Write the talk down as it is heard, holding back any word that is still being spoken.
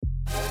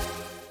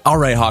All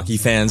right, hockey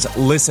fans,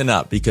 listen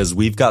up because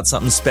we've got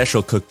something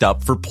special cooked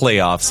up for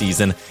playoff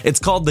season. It's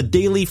called the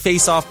Daily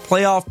Face-Off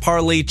Playoff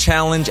Parlay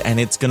Challenge, and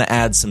it's going to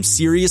add some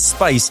serious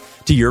spice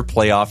to your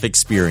playoff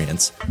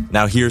experience.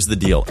 Now, here's the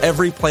deal.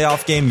 Every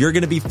playoff game, you're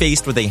going to be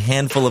faced with a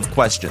handful of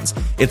questions.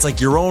 It's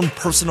like your own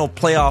personal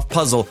playoff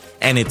puzzle,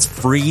 and it's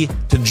free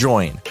to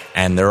join.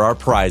 And there are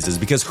prizes,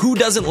 because who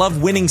doesn't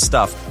love winning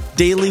stuff?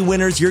 Daily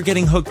winners, you're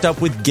getting hooked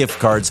up with gift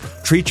cards.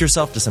 Treat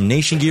yourself to some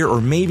Nation gear or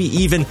maybe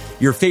even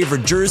your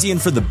favorite jersey.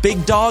 And for the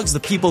big dogs, the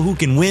people who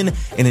can win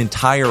an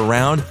entire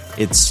round,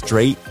 it's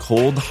straight,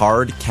 cold,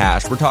 hard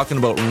cash. We're talking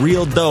about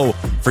real dough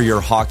for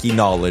your hockey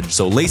knowledge.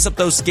 So lace up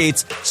those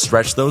skates,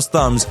 stretch those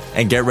thumbs,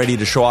 and get ready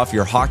to show off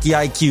your hockey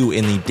IQ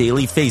in the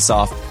Daily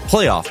Face-Off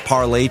Playoff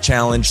Parlay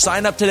Challenge.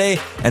 Sign up today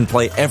and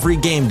play every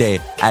game day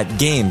at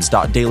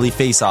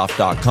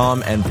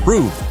games.dailyfaceoff.com and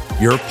prove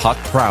your puck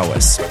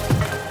prowess.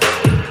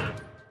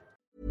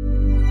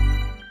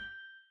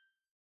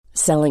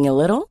 Selling a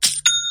little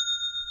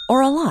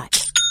or a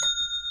lot?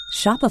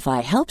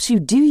 Shopify helps you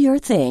do your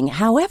thing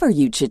however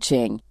you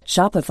cha-ching.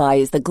 Shopify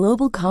is the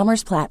global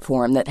commerce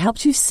platform that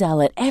helps you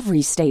sell at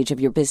every stage of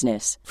your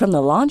business. From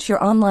the launch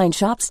your online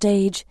shop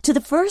stage to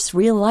the first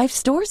real-life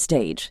store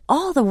stage,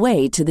 all the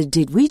way to the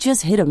did we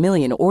just hit a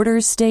million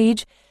orders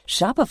stage.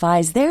 Shopify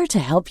is there to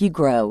help you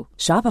grow.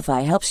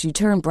 Shopify helps you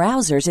turn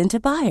browsers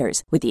into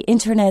buyers with the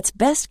internet's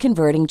best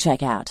converting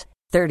checkout.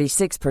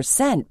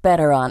 36%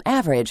 better on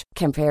average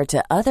compared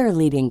to other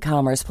leading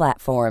commerce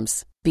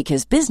platforms.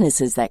 Because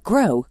businesses that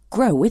grow,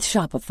 grow with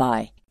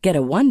Shopify. Get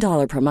a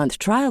 $1 per month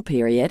trial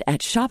period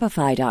at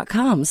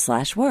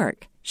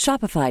shopify.com/work.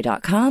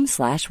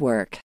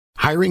 Shopify.com/work.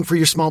 Hiring for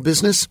your small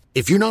business?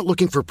 If you're not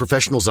looking for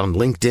professionals on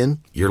LinkedIn,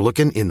 you're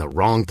looking in the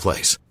wrong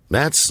place.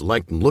 That's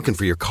like looking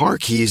for your car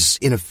keys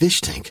in a fish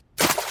tank.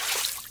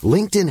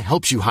 LinkedIn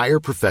helps you hire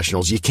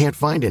professionals you can't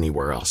find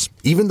anywhere else,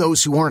 even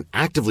those who aren't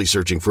actively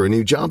searching for a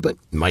new job but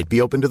might be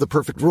open to the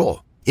perfect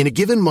role. In a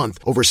given month,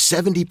 over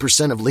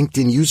 70% of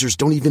LinkedIn users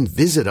don't even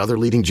visit other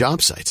leading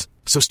job sites.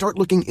 So start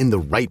looking in the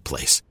right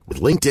place.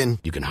 With LinkedIn,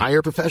 you can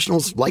hire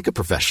professionals like a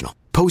professional.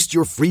 Post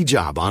your free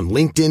job on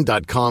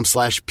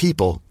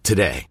linkedin.com/people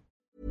today.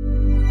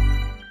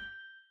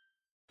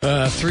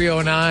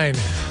 309.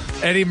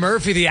 Eddie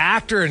Murphy, the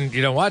actor, and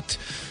you know what?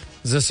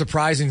 He's a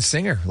surprising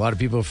singer. A lot of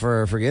people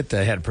forget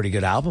that he had a pretty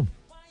good album.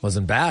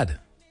 Wasn't bad.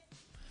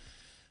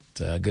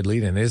 It's a good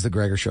lead-in. It is the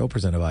Gregor Show,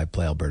 presented by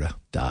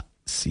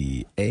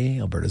PlayAlberta.ca,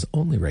 Alberta's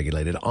only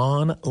regulated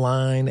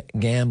online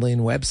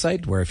gambling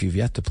website, where if you've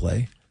yet to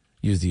play,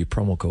 use the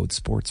promo code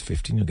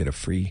SPORTS15. You'll get a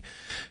free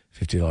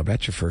 $50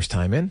 bet your first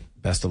time in.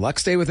 Best of luck.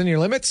 Stay within your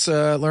limits.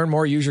 Learn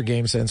more. Use your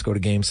GameSense. Go to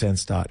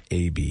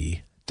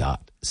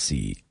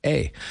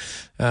gamesense.ab.ca.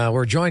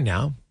 We're joined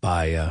now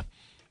by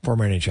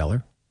former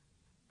NHLer,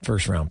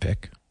 first-round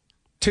pick,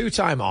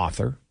 two-time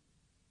author,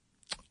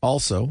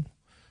 also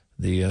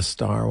the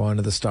star, one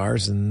of the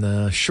stars in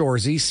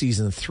Shoresy.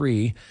 Season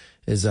 3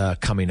 is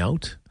coming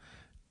out,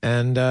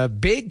 and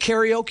big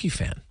karaoke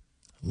fan,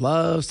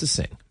 loves to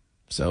sing.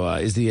 So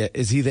is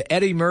he the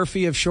Eddie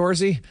Murphy of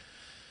Shoresy?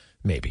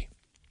 Maybe.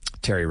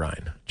 Terry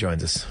Ryan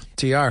joins us.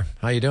 TR,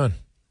 how you doing?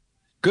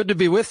 Good to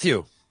be with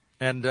you.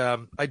 And I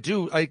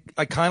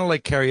kind of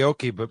like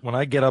karaoke, but when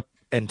I get up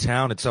in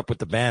town, it's up with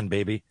the band,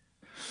 baby.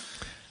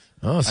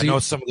 Oh, so I know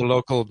some of the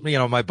local,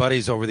 my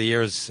buddies over the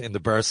years in the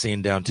bar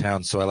scene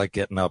downtown, so I like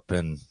getting up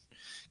and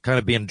kind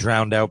of being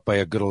drowned out by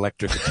a good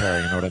electric guitar,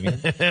 you know what I mean?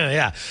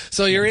 Yeah.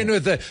 So you're in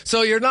with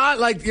so you're not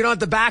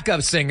the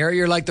backup singer,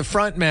 you're like the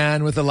front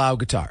man with a loud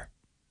guitar.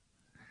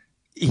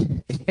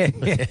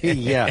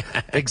 Yeah,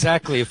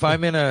 exactly. If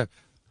I'm in a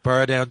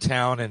bar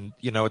downtown and,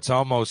 it's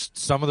almost,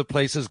 some of the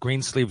places,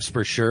 Greensleeves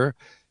for sure,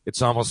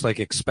 it's almost like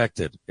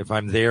expected. If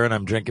I'm there and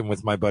I'm drinking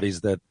with my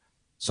buddies that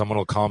someone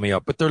will call me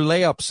up. But they're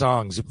layup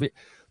songs.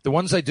 The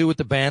ones I do with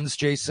the bands,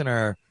 Jason,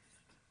 are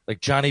like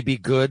Johnny Be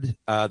Good,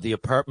 The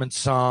Apartment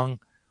Song,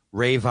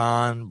 Rave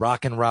On,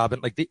 Rockin' Robin.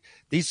 Like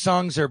these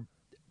songs are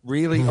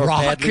really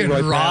Rockin'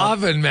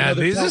 Robin, man.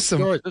 These are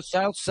some the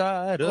South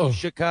Side of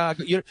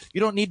Chicago. You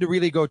don't need to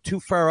really go too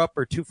far up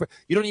or too far.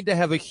 You don't need to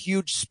have a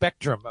huge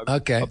spectrum. A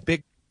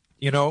big,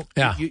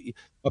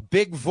 a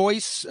big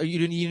voice.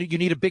 You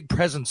need a big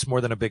presence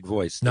more than a big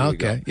voice.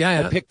 Okay.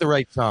 Yeah. Pick the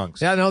right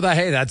songs. Yeah,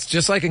 that's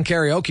just like in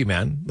karaoke,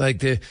 man.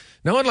 Like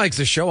no one likes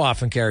to show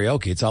off in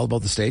karaoke. It's all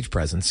about the stage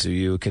presence. So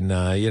you can,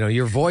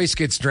 your voice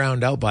gets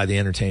drowned out by the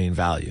entertaining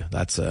value.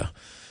 That's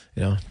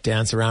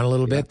dance around a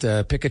little bit,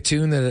 pick a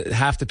tune that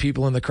half the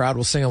people in the crowd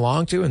will sing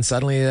along to, and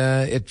suddenly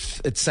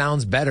it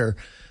sounds better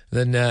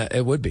than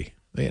it would be.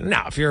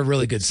 Now, if you're a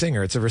really good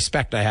singer, it's a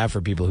respect I have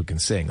for people who can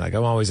sing. Like,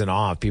 I'm always in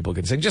awe of people who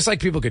can sing, just like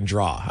people can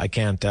draw. I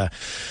can't, I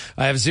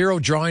have zero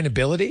drawing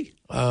ability.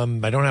 I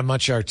don't have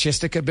much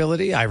artistic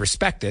ability. I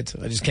respect it.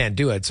 I just can't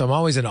do it. So I'm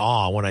always in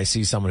awe when I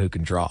see someone who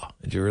can draw.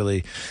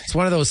 It's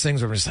one of those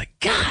things where I'm just like,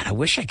 God, I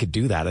wish I could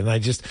do that. And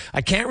I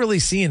can't really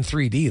see in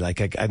 3D.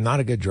 Like, I'm not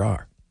a good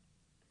drawer.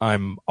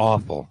 I'm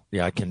awful.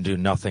 Yeah, I can do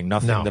nothing.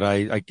 That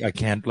I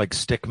can't, like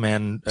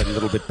Stickman a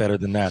little bit better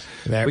than that.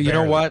 But you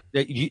know what?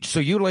 So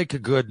you like a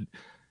good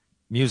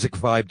music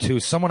vibe too.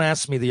 Someone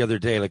asked me the other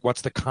day, like,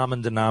 what's the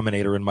common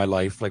denominator in my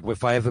life? Like,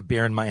 if I have a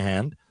beer in my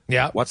hand,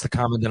 what's the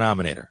common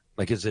denominator?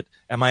 Like,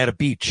 am I at a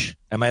beach?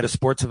 Am I at a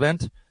sports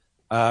event?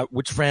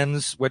 Which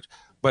friends?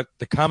 But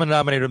the common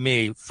denominator to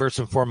me, first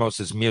and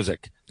foremost, is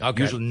music.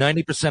 Okay. Usually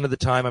 90% of the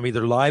time, I'm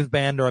either live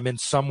band or I'm in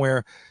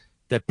somewhere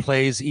that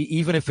plays,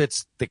 even if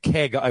it's the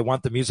keg, I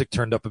want the music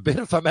turned up a bit.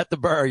 If I'm at the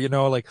bar,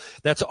 like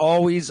that's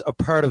always a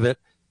part of it.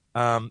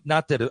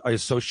 Not that I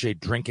associate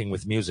drinking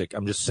with music.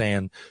 I'm just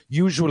saying,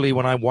 usually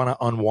when I want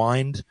to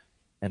unwind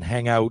and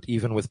hang out,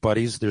 even with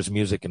buddies, there's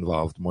music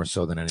involved more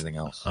so than anything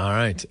else. All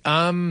right.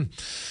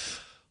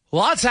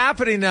 Lots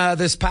happening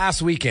this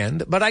past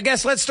weekend, but I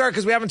guess let's start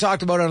because we haven't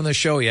talked about it on the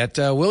show yet.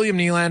 William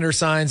Nylander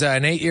signs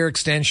an 8-year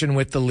extension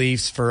with the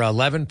Leafs for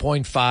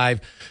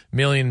 11.5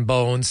 million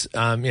bones.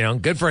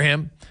 Good for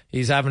him.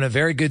 He's having a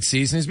very good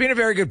season. He's been a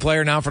very good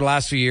player now for the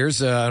last few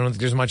years. I don't think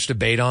there's much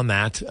debate on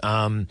that.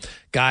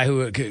 Guy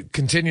who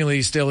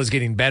continually still is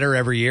getting better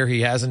every year.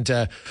 He hasn't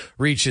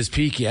reached his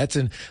peak yet.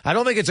 And I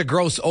don't think it's a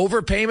gross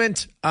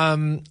overpayment.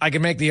 I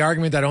can make the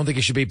argument that I don't think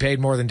he should be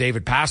paid more than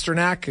David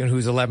Pasternak, and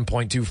who's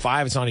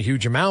 11.25. It's not a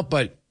huge amount,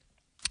 but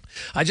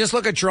I just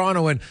look at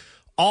Toronto and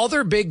all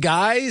their big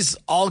guys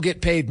all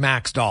get paid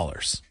max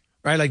dollars.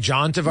 Right, like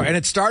John Tavares. And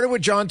it started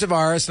with John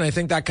Tavares, and I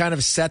think that kind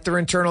of set their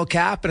internal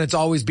cap, and it's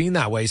always been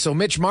that way. So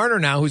Mitch Marner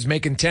now, who's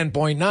making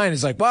 10.9,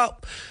 is like,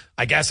 well,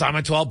 I guess I'm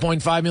a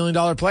 $12.5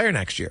 million player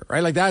next year,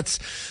 right? Like that's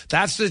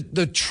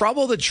the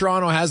trouble that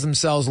Toronto has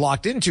themselves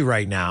locked into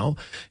right now,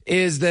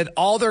 is that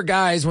all their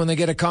guys, when they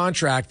get a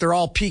contract, they're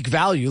all peak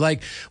value.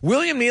 Like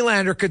William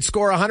Nylander could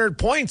score 100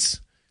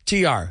 points.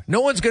 TR.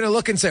 No one's going to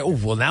look and say, oh,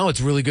 well, now it's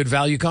really good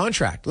value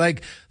contract.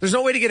 Like, there's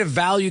no way to get a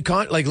value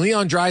like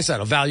Leon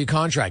Draisaitl, value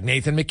contract,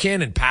 Nathan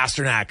McKinnon,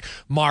 Pasternak,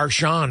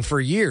 Marchand for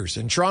years.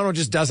 And Toronto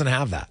just doesn't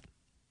have that.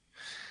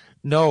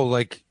 No,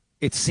 like,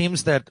 it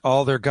seems that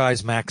all their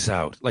guys max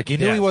out. Like, you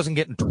knew he wasn't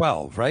getting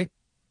 12, right?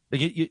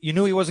 Like, you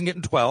knew he wasn't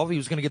getting 12. He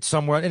was going to get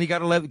somewhere, and he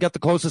got the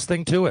closest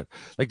thing to it.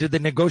 Like, did they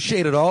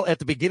negotiate at all at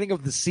the beginning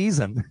of the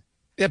season?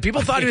 Yeah,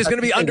 people thought he was going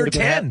to be under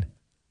 10.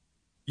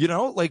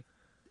 Like,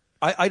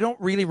 I don't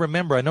really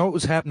remember. I know it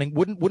was happening.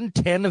 Wouldn't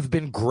 10 have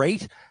been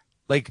great?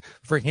 Like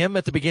for him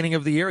at the beginning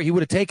of the year, he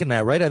would have taken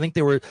that, right? I think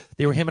they were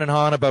him and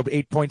Han about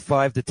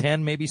 8.5 to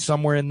 10, maybe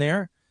somewhere in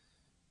there.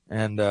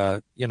 And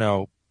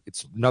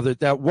it's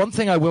that one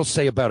thing I will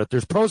say about it.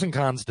 There's pros and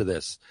cons to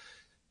this.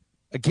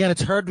 Again,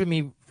 it's hard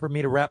for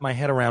me to wrap my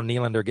head around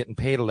Nylander getting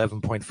paid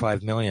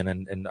 $11.5 million,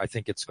 and I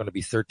think it's going to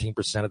be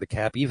 13% of the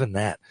cap, even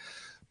that.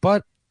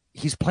 But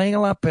he's playing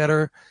a lot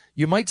better.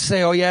 You might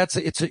say, oh, yeah,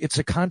 it's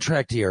a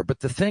contract year. But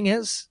the thing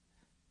is,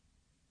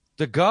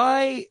 the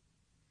guy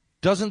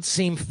doesn't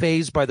seem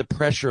fazed by the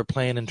pressure of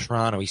playing in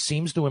Toronto. He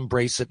seems to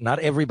embrace it. Not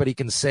everybody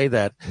can say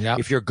that. Yep.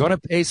 If you're going to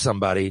pay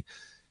somebody,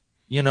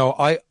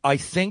 I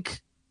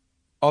think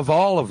of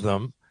all of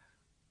them,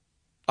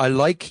 I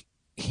like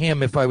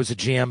him if I was a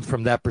GM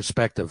from that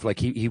perspective. Like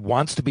he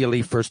wants to be a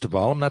Leaf, first of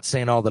all. I'm not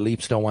saying all the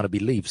Leafs don't want to be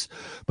Leafs,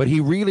 but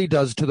he really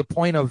does, to the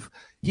point of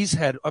he's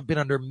been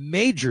under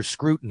major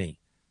scrutiny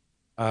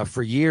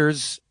for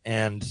years,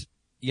 and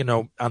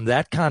on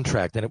that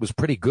contract, and it was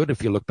pretty good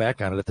if you look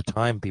back on it. At the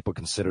time, people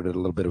considered it a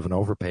little bit of an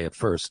overpay at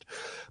first,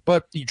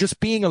 but just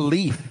being a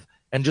Leaf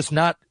and just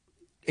not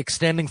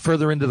extending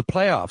further into the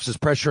playoffs is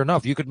pressure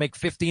enough. You could make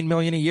 $15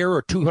 million a year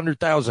or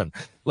 $200,000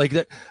 like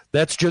that.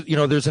 That's just,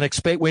 there's an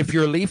if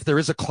you're a Leaf, there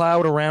is a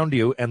cloud around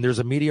you, and there's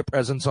a media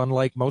presence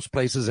unlike most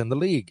places in the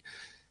league.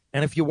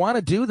 And if you want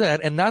to do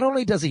that, and not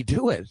only does he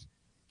do it,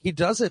 he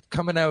does it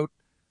coming out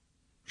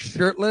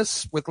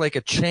shirtless with like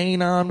a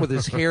chain on, with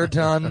his hair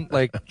done,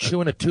 like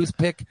chewing a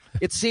toothpick.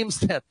 It seems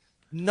that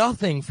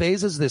nothing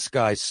phases this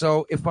guy.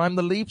 So if I'm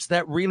the Leafs,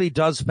 that really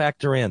does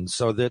factor in.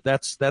 So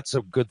that's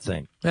a good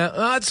thing.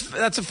 Yeah,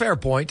 that's a fair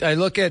point. I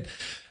look at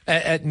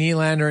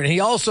Nylander, and he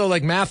also,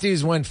 like,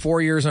 Matthews went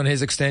 4 years on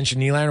his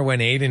extension. Nylander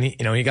went 8, and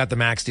he got the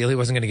max deal. He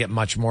wasn't going to get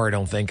much more, I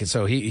don't think. And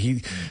so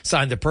he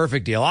signed the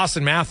perfect deal.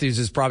 Austin Matthews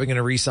is probably going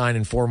to re-sign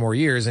in 4 more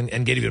years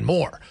and get even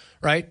more.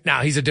 Right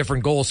now, he's a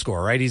different goal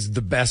scorer, right? He's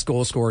the best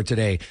goal scorer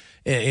today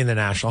in the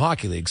National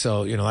Hockey League.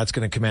 So, that's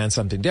going to command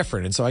something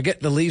different. And so I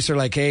get the Leafs are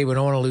like, hey, we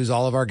don't want to lose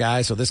all of our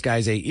guys. So this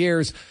guy's 8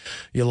 years.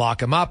 You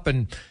lock him up.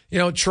 And,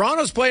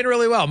 Toronto's playing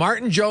really well.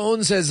 Martin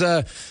Jones has,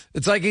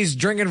 it's like he's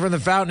drinking from the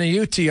fountain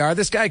of UTR.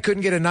 This guy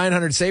couldn't get a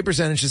 900 save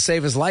percentage to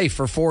save his life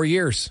for 4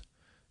 years.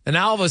 And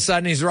now all of a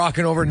sudden he's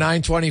rocking over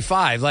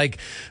 925. Like,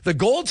 the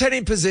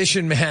goaltending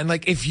position, man,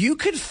 like, if you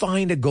could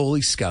find a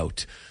goalie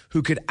scout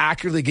who could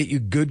accurately get you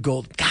good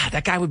goal, God,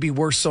 that guy would be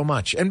worth so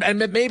much. And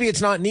maybe it's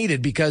not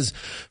needed, because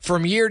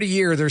from year to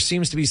year, there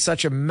seems to be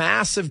such a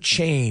massive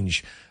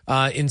change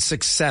in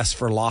success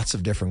for lots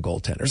of different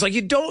goaltenders. Like,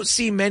 you don't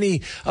see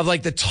many of,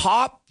 like, the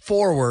top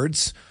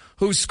forwards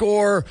who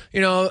score,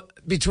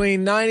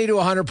 between 90 to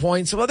 100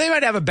 points. Well, they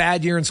might have a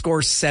bad year and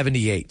score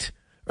 78,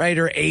 right?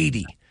 Or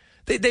 80.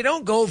 They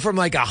don't go from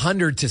like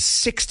 100 to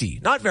 60.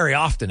 Not very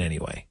often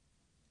anyway.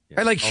 Yeah,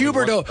 right? Like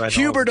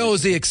Huberdeau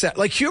is the exception.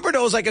 Like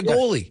Huberdeau is like a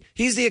goalie.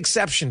 He's the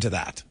exception to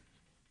that.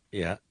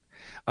 Yeah.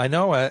 I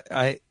know.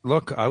 I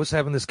look. I was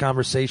having this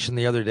conversation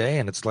the other day,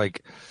 and it's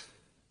like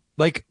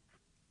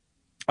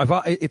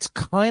it's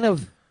kind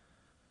of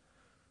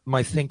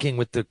my thinking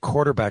with the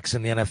quarterbacks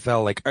in the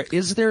NFL. Like,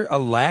 is there a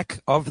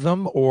lack of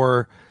them,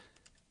 or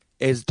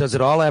does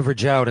it all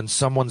average out, and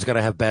someone's got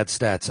to have bad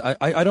stats?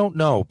 I don't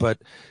know, but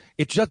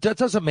that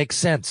doesn't make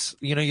sense.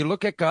 You know, you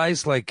look at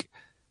guys like,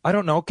 I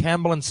don't know,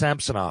 Campbell and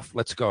Samsonov.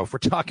 Let's go. If we're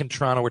talking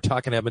Toronto, we're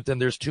talking Edmonton.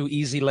 There's two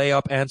easy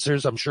layup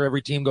answers. I'm sure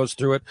every team goes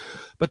through it.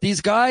 But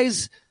these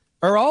guys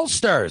are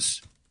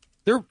all-stars.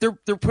 They're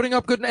putting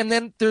up good, and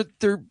then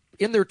they're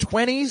in their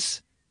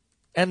 20s,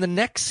 and the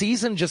next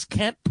season just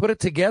can't put it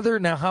together.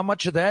 Now, how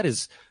much of that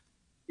is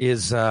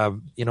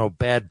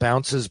bad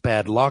bounces,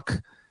 bad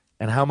luck,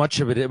 and how much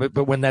of it?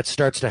 But when that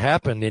starts to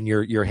happen, and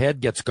your head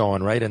gets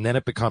going, right, and then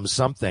it becomes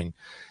something,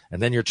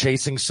 and then you're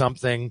chasing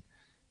something,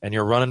 and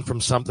you're running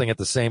from something at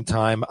the same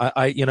time.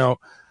 I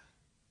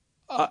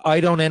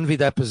don't envy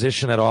that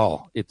position at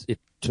all.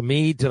 To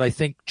me, did I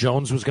think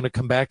Jones was going to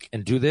come back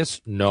and do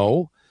this?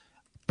 No.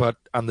 But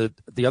on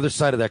the other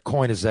side of that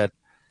coin is that,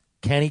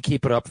 can he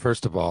keep it up,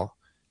 first of all?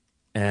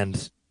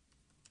 And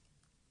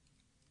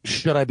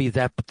should I be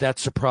that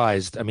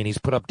surprised? I mean, he's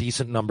put up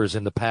decent numbers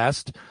in the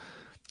past.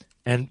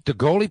 And the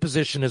goalie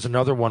position is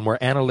another one where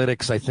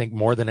analytics, I think,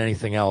 more than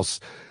anything else,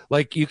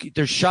 like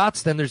there's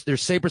shots, then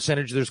there's save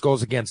percentage, there's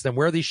goals against. Then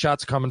where are these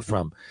shots coming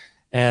from?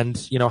 And,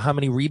 how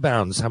many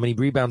rebounds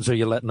are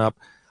you letting up?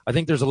 I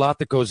think there's a lot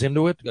that goes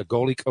into it. A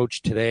goalie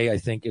coach today, I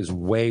think, is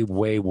way,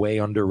 way, way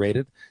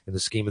underrated in the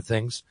scheme of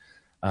things.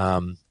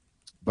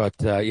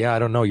 But I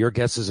don't know. Your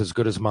guess is as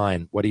good as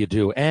mine. What do you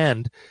do?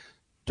 And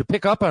to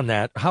pick up on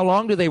that, how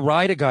long do they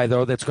ride a guy,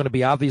 though, that's going to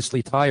be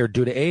obviously tired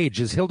due to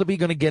age? Is Hildeby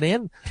going to get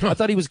in? I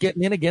thought he was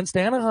getting in against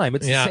Anaheim.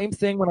 It's the same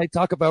thing when I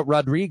talk about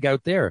Rodrigue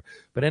out there.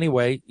 But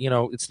anyway,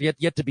 it's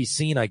yet to be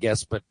seen, I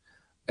guess. But,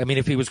 I mean,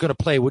 if he was going to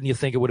play, wouldn't you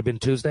think it would have been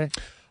Tuesday?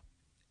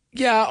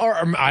 Yeah, or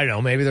I don't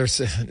know. Maybe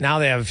now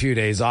they have a few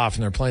days off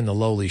and they're playing the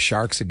lowly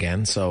Sharks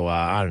again. So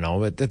I don't know.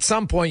 But at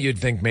some point, you'd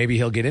think maybe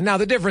he'll get in. Now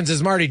the difference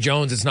is Marty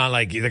Jones. It's not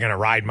like they're going to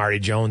ride Marty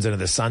Jones into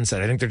the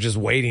sunset. I think they're just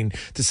waiting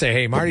to say,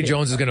 hey, Marty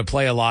Jones is going to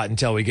play a lot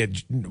until we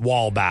get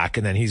Wall back,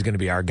 and then he's going to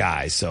be our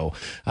guy. So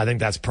I think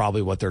that's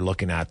probably what they're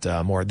looking at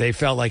more. They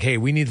felt like, hey,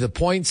 we needed the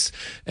points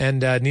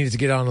and needed to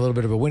get on a little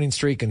bit of a winning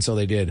streak, and so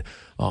they did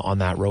on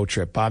that road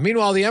trip.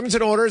 Meanwhile, the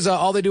Edmonton Oilers,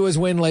 all they do is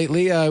win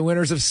lately.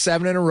 Winners of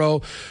 7 in a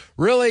row.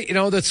 Really,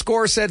 the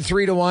score said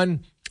 3-1.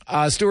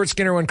 Stuart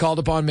Skinner, when called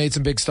upon, made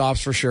some big stops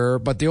for sure.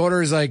 But the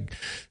Oilers,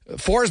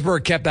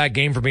 Forsberg kept that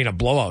game from being a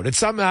blowout. It's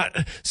something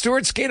that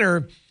Stuart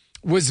Skinner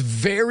was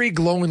very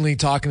glowingly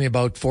talking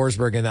about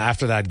Forsberg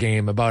after that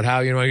game, about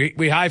how,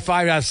 we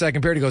high-fived after the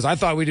second period. He goes, I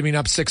thought we'd have been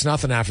up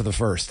 6-0 after the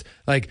first.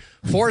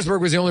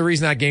 Forsberg was the only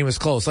reason that game was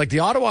close. The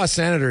Ottawa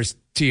Senators,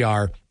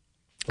 TR,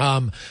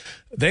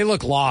 they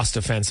look lost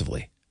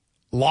offensively.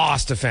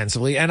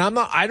 And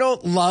I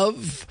don't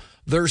love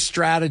their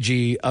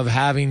strategy of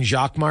having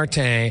Jacques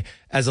Martin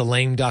as a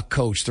lame duck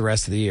coach the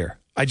rest of the year.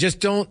 I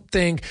just don't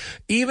think,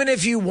 even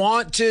if you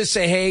want to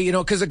say, hey,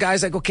 because the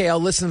guy's like, okay,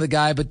 I'll listen to the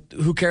guy, but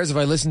who cares if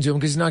I listen to him,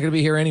 because he's not going to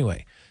be here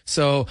anyway.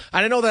 So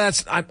I don't know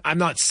I'm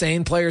not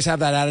saying players have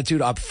that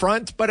attitude up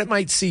front, but it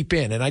might seep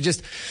in.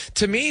 And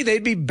to me,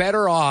 they'd be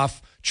better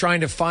off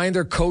trying to find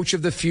their coach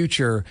of the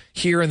future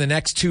here in the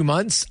next 2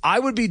 months. I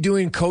would be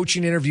doing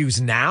coaching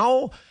interviews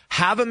now,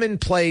 have him in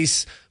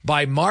place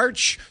by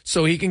March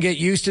so he can get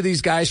used to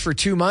these guys for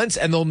 2 months,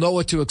 and they'll know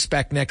what to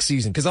expect next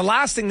season. Because the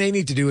last thing they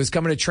need to do is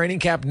come into training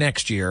camp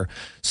next year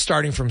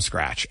starting from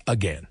scratch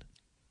again.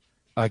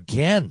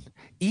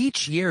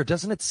 Each year,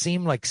 doesn't it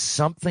seem like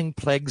something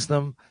plagues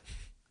them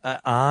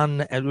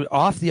on and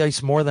off the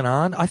ice more than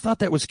on? I thought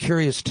that was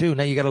curious too.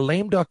 Now you got a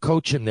lame duck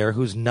coach in there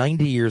who's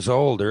 90 years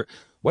old, or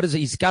what is it?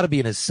 He's got to be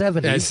in his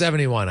 70s. Yeah,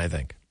 71, I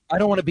think. I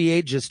don't want to be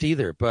ageist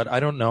either, but I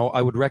don't know.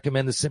 I would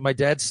recommend this. My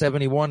dad's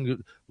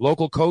 71,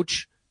 local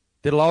coach,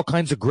 did all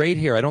kinds of great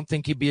here. I don't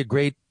think he'd be a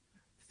great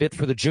fit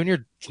for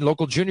the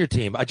local junior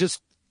team.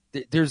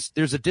 There's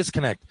a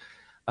disconnect.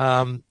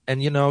 And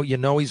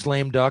he's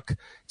lame duck.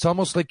 It's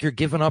almost like you're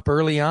giving up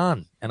early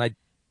on. And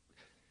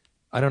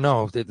I don't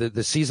know.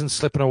 The season's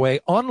slipping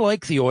away.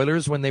 Unlike the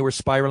Oilers when they were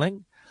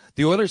spiraling,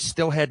 the Oilers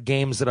still had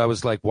games that I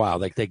was like,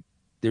 wow,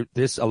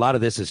 a lot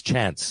of this is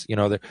chance.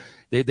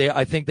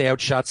 I think they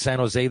outshot San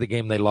Jose, the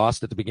game they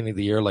lost at the beginning of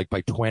the year,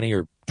 by 20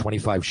 or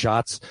 25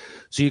 shots.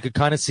 So you could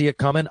kind of see it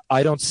coming.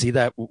 I don't see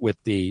that with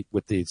the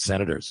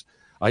Senators.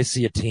 I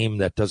see a team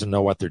that doesn't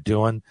know what they're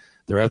doing.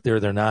 They're out there.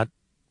 They're not.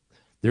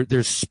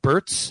 There's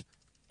spurts,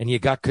 and you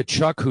got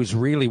Tkachuk, who's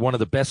really one of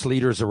the best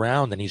leaders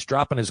around, and he's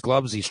dropping his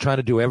gloves. He's trying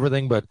to do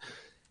everything, but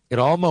it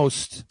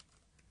almost,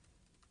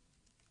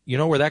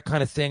 where that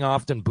kind of thing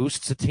often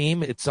boosts a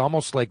team. It's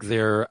almost like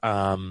they're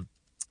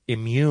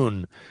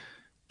immune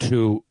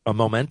to a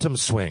momentum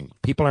swing.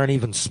 People aren't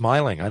even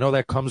smiling. I know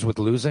that comes with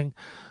losing,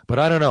 but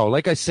I don't know.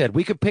 Like I said,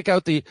 we could pick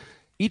out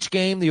each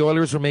game the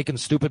Oilers were making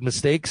stupid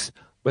mistakes.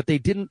 but they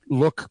didn't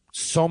look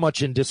so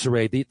much in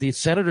disarray. The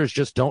Senators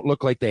just don't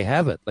look like they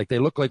have it. Like, they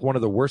look like one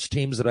of the worst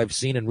teams that I've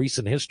seen in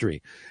recent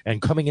history.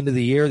 And coming into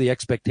the year, the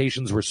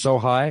expectations were so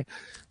high.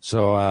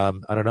 So, I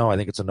don't know. I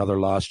think it's another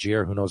lost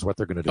year. Who knows what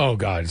they're going to do? Oh,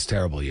 God, it's a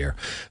terrible year.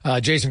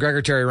 Jason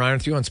Gregor, Terry Ryan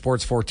with you on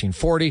Sports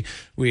 1440.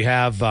 We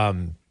have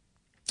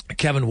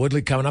Kevin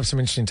Woodley coming up. Some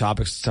interesting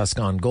topics.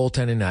 Tuscan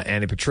goaltending.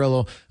 Andy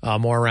Petrillo.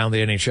 More around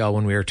the NHL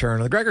when we return.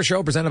 On the Gregor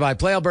Show, presented by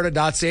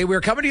PlayAlberta.ca. We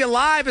are coming to you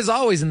live, as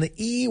always, in the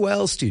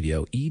eWell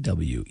studio.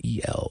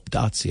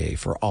 EWEL.ca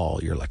for all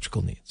your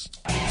electrical needs.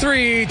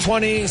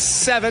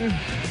 3:27.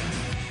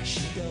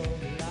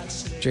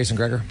 Jason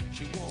Gregor,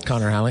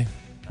 Connor Halley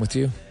with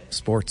you.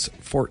 Sports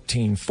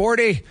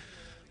 1440.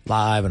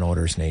 Live on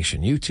Oilers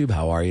Nation YouTube.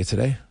 How are you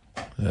today?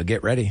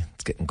 Get ready.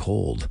 It's getting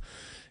cold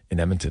in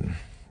Edmonton.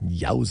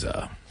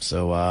 Yowza.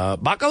 So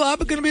buckle up.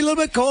 It's going to be a little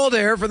bit cold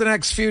here for the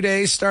next few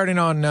days, starting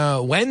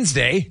on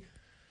Wednesday.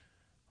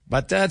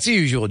 But that's the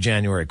usual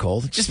January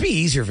cold. It'd just be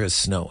easier if it was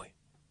snowy.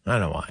 I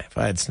don't know why. If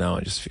I had snow,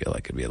 I just feel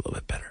like it'd be a little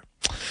bit better.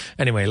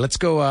 Anyway, let's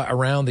go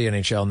around the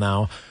NHL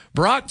now.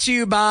 Brought to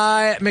you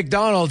by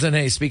McDonald's. And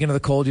hey, speaking of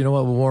the cold, you know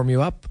what will warm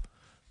you up?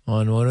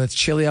 When it's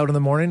chilly out in the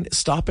morning,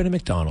 stop in at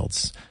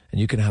McDonald's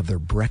and you can have their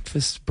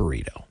breakfast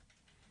burrito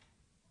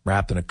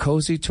wrapped in a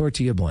cozy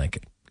tortilla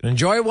blanket.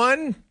 Enjoy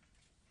one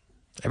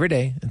every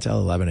day until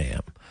 11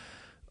 a.m.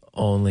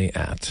 only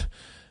at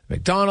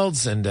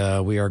McDonald's.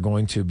 And we are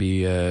going to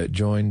be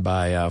joined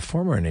by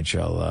former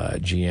NHL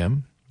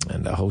GM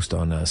and a host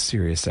on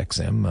Sirius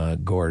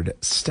XM, Gord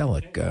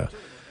Stellick,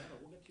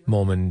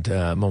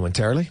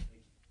 momentarily.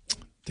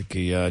 I think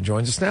he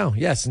joins us now.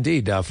 Yes,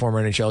 indeed.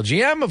 Former NHL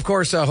GM, of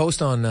course,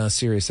 host on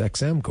Sirius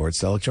XM. Gord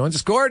Stellick joins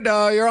us. Gord,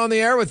 you're on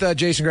the air with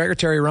Jason Gregor,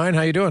 Terry Ryan.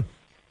 How you doing?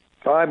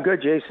 I'm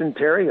good, Jason.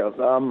 Terry,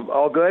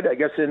 all good. I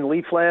guess in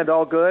Leafland,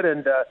 all good.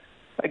 And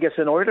I guess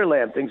in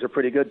Oilerland, things are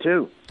pretty good,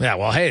 too. Yeah,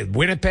 well, hey,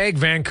 Winnipeg,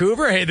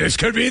 Vancouver, hey, this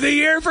could be the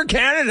year for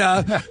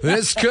Canada.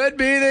 This could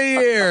be the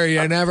year.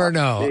 You never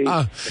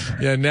know.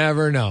 You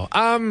never know.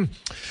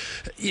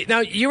 Now,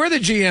 you were the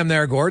GM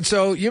there, Gord,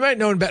 so you might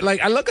know,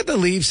 like, I look at the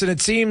Leafs, and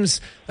it seems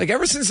like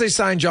ever since they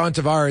signed John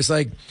Tavares,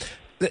 like,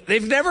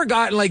 they've never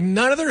gotten, like,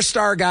 none of their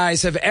star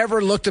guys have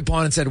ever looked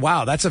upon and said,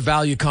 wow, that's a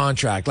value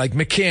contract, like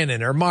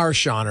McKinnon or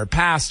Marchand or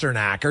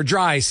Pasternak or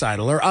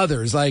Draisaitl or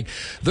others. Like,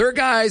 their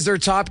guys, their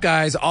top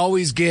guys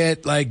always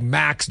get, like,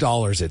 max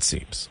dollars, it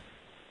seems.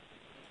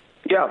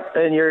 Yeah,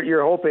 and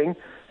you're hoping,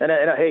 and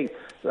hey,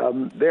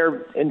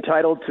 they're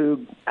entitled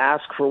to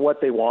ask for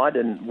what they want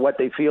and what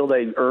they feel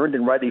they earned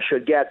and what they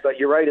should get. But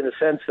you're right in the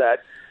sense that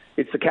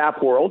it's the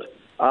cap world,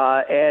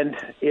 and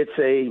it's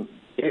a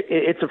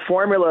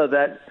formula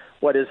that,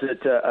 what is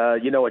it?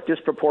 A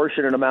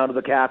disproportionate amount of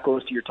the cap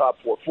goes to your top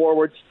four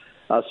forwards.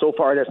 So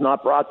far, it has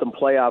not brought them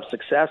playoff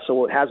success,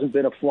 so it hasn't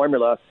been a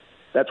formula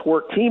that's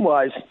worked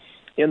team-wise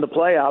in the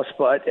playoffs.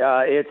 But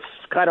it's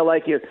kind of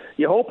like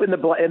you hope in the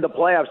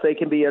playoffs they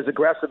can be as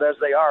aggressive as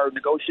they are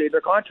negotiating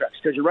their contracts,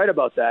 because you're right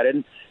about that.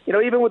 And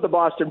even with the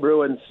Boston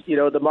Bruins,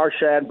 the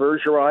Marchand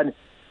Bergeron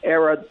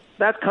era,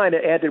 that kind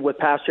of ended with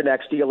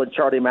Pasternak's deal and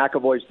Charlie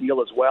McAvoy's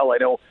deal as well. I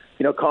know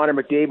Connor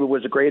McDavid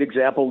was a great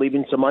example,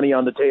 leaving some money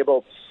on the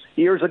table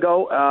years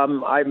ago.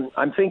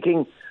 I'm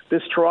thinking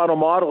this Toronto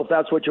model, if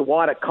that's what you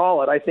want to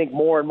call it, I think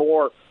more and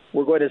more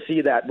we're going to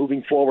see that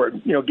moving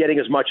forward, getting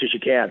as much as you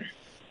can.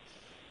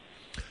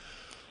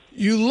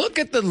 You look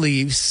at the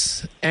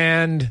Leafs,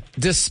 and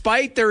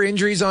despite their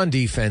injuries on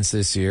defense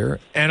this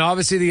year, and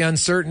obviously the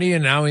uncertainty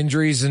and now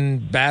injuries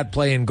and bad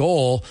play in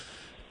goal,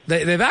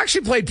 they've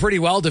actually played pretty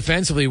well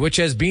defensively, which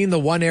has been the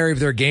one area of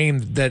their game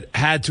that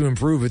had to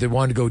improve if they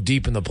wanted to go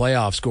deep in the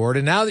playoffs, Gord.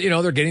 And now,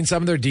 they're getting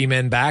some of their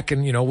D-men back,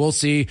 and, we'll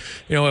see,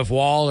 if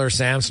Wall or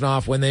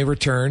Samsonov, when they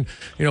return,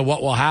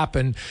 what will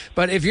happen.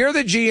 But if you're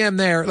the GM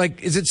there,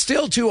 like, is it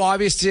still too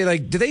obvious to say,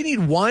 like, do they need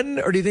one,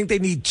 or do you think they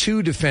need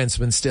two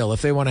defensemen still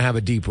if they want to have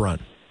a deep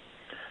run?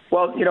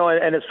 Well,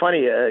 and it's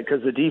funny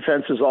because the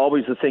defense is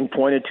always the thing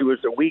pointed to as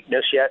their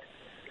weakness, yet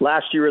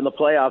last year in the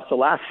playoffs, the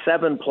last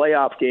 7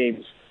 playoff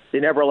games, they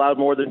never allowed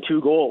more than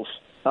 2 goals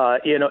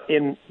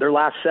in their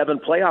last 7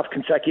 playoff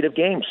consecutive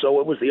games.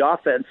 So it was the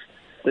offense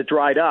that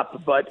dried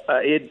up. But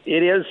it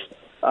is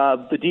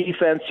the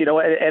defense,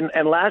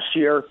 and last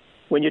year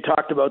when you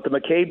talked about the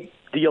McCabe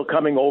deal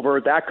coming over,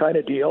 that kind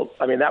of deal,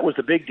 I mean, that was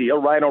the big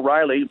deal. Ryan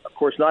O'Reilly, of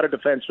course, not a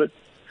defenseman,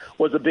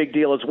 was a big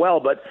deal as well.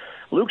 But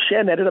Luke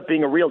Schenn ended up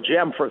being a real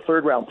gem for a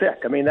 3rd-round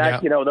pick. I mean,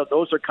 that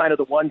those are kind of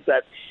the ones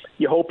that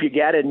you hope you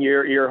get, and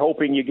you're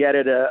hoping you get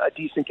at a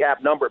decent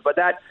cap number. But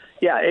that,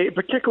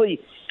 particularly,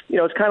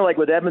 it's kind of like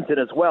with Edmonton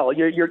as well.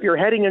 You're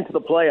heading into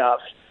the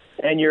playoffs,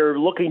 and you're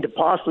looking to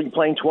possibly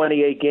playing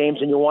 28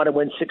 games, and you want to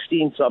win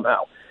 16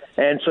 somehow.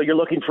 And so you're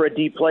looking for a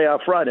deep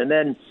playoff run. And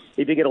then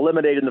if you get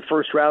eliminated in the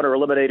first round or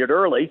eliminated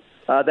early,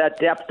 that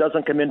depth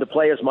doesn't come into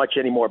play as much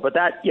anymore. But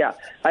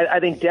I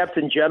think depth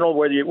in general,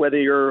 whether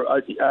you're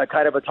a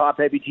kind of a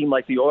top-heavy team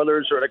like the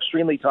Oilers or an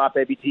extremely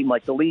top-heavy team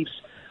like the Leafs,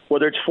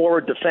 whether it's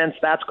forward, defense,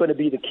 that's going to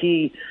be the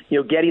key,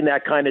 getting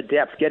that kind of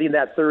depth, getting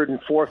that third and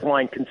fourth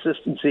line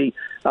consistency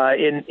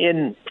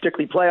in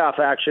particularly playoff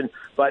action.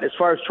 But as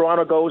far as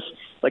Toronto goes,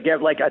 like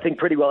I think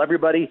pretty well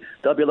everybody,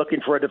 they'll be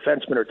looking for a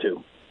defenseman or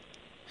two.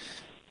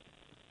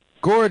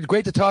 Gord,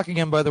 great to talk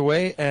again, by the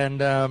way.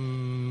 And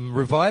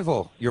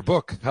Revival, your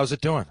book, how's it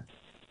doing?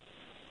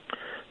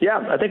 Yeah,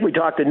 I think we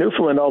talked in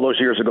Newfoundland all those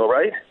years ago,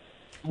 right?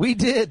 We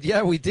did.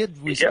 Yeah, we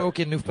did. We spoke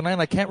in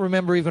Newfoundland. I can't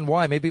remember even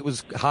why. Maybe it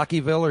was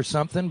Hockeyville or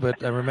something,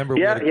 but I remember.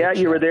 Yeah,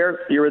 you were there.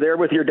 You were there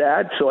with your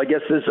dad. So I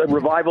guess this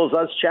Revival's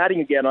us chatting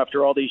again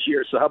after all these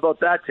years. So how about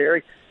that,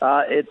 Terry?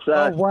 Oh,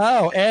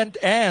 wow.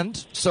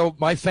 And so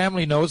my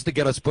family knows to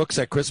get us books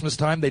at Christmas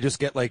time. They just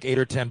get like 8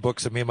 or 10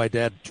 books that me and my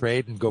dad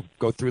trade and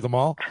go through them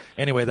all.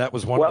 Anyway, that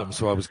was one of them.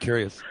 So I was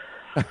curious.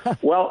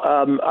 Well,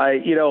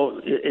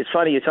 it's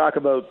funny you talk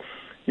about.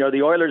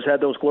 The Oilers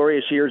had those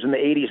glorious years in the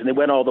 80s, and they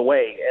went all the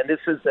way. And this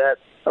is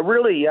a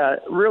really,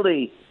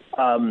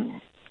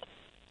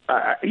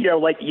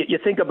 you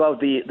think about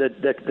it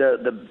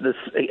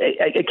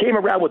came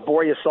around with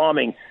Borje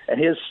Salming and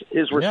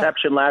his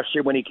reception last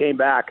year when he came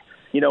back.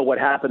 What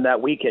happened that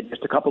weekend,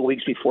 just a couple of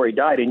weeks before he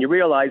died, and you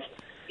realize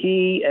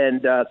he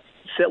and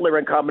Sittler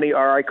and company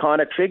are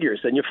iconic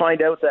figures. And you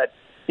find out that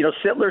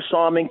Sittler,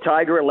 Salming,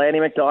 Tiger, and Lanny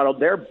McDonald,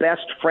 they're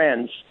best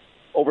friends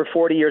over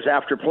 40 years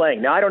after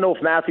playing. Now, I don't know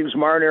if Matthews,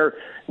 Marner,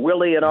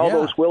 Willie, and all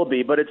those will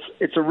be, but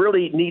it's a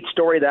really neat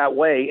story that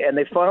way. And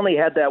they finally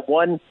had that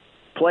one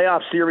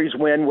playoff series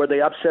win where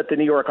they upset the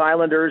New York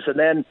Islanders, and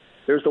then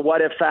there's the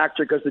what-if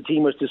factor because the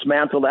team was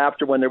dismantled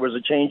after when there was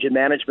a change in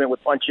management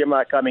with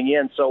Punchima coming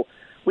in. So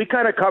we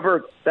kind of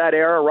cover that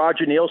era,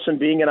 Roger Nielsen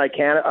being an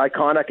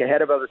iconic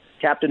ahead of a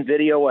captain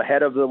video,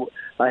 ahead of the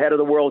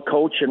world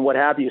coach and what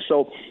have you.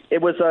 So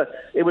it was a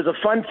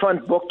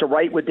fun book to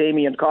write with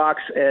Damian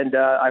Cox, and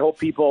I hope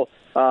people,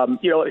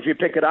 if you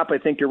pick it up, I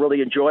think you'll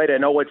really enjoy it. I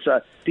know it's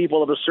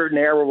people of a certain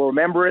era will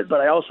remember it,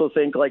 but I also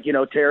think,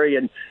 Terry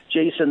and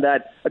Jason,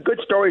 that a good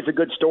story is a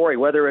good story,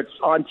 whether it's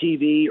on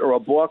TV or a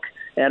book,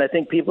 and I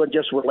think people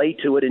just relate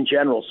to it in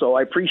general. So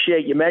I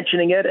appreciate you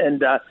mentioning it,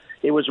 and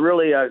it was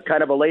really a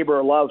kind of a labor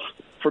of love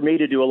for me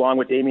to do along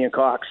with Damian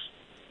Cox.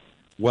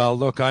 Well,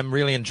 look, I'm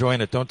really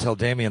enjoying it. Don't tell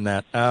Damian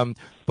that.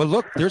 But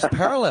look, there's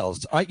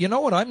parallels. You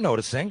know what I'm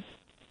noticing?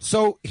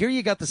 So here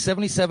you got the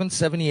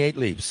 77-78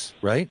 Leafs,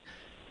 right?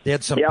 They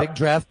had some big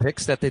draft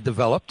picks that they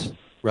developed,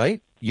 right?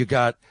 And you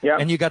got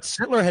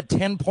Sittler had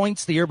 10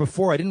 points the year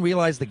before. I didn't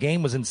realize the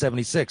game was in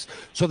 76.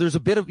 So there's a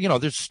bit of,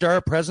 there's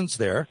star presence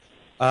there.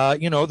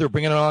 They're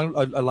bringing on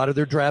a lot of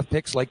their draft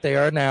picks like they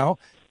are now.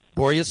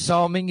 Borje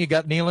Salming, you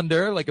got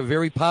Nylander, like a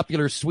very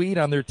popular Swede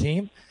on their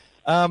team.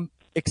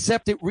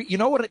 Except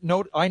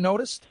I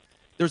noticed?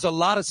 There's a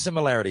lot of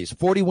similarities.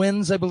 40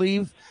 wins, I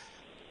believe.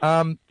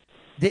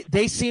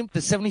 They seem, the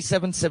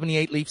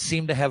 77-78 Leafs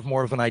seem to have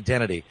more of an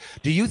identity.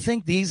 Do you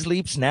think these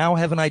Leafs now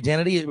have an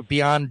identity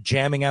beyond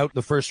jamming out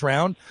the first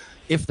round,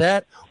 if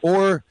that?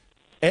 Or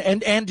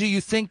and do you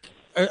think,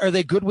 are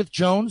they good with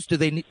Jones? Do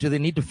they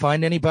need to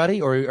find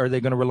anybody, or are they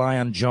going to rely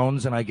on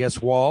Jones and I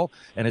guess Wall?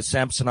 And is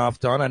Samsonov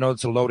done? I know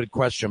it's a loaded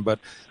question, but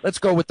let's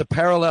go with the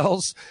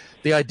parallels,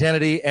 the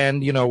identity,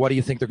 and what do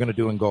you think they're going to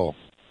do in goal?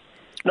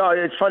 No,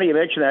 it's funny you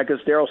mention that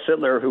because Daryl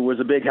Sittler, who was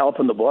a big help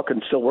in the book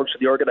and still works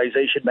with the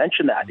organization,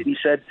 mentioned that. And he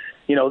said,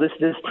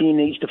 this team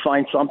needs to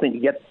find something to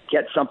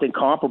get something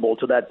comparable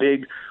to that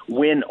big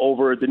win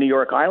over the New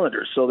York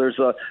Islanders. So there's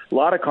a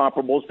lot of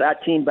comparables.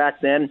 That team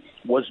back then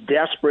was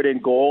desperate in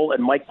goal,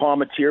 and Mike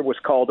Palmateer was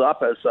called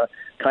up as a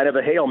kind of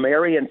a Hail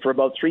Mary, and for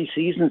about 3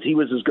 seasons he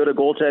was as good a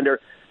goaltender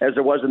as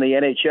there was in the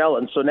NHL.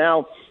 And so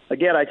now,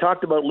 again, I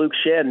talked about Luke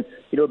Schenn,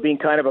 being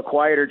kind of a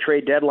quieter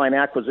trade deadline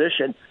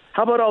acquisition.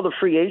 How about all the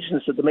free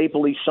agents that the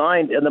Maple Leafs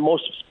signed? And the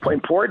most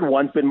important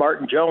one's been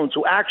Martin Jones,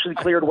 who actually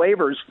cleared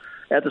waivers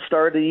at the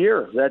start of the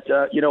year.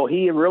 That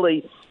he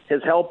really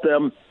has helped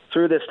them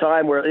through this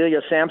time where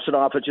Ilya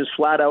Samsonov has just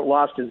flat out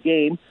lost his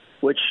game,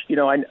 which you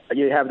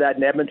have that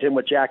in Edmonton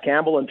with Jack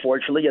Campbell,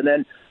 unfortunately, and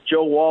then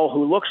Joe Wall,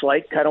 who looks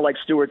kind of like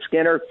Stuart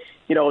Skinner,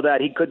 that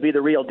he could be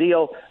the real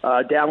deal,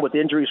 down with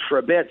injuries for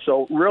a bit.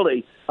 So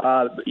really,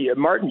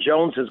 Martin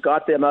Jones has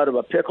got them out of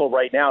a pickle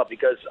right now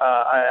because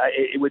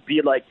it would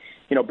be like,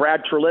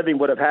 Brad Treliving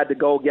would have had to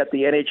go get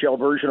the NHL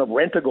version of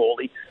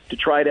rent-a-goalie to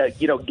try to,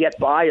 get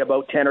by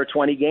about 10 or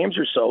 20 games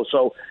or so.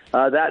 So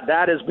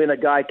that has been a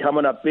guy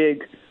coming up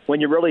big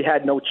when you really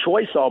had no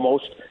choice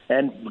almost,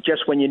 and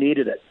just when you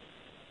needed it.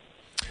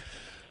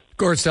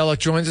 Gord Stellick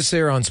joins us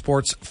here on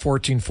Sports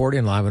 1440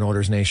 and live on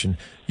Oilers Nation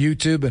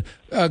YouTube.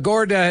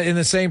 Gord, in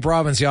the same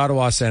province, the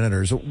Ottawa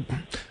Senators.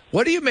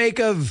 What do you make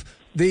of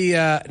the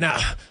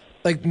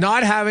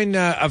not having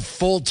a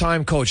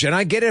full-time coach? And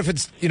I get it if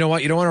it's, you don't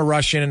want to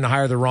rush in and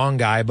hire the wrong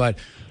guy, but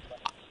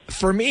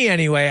for me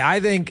anyway,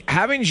 I think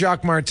having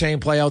Jacques Martin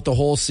play out the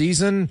whole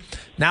season,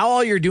 now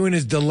all you're doing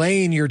is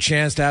delaying your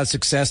chance to have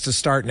success to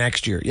start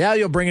next year. Yeah,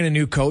 you'll bring in a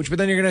new coach, but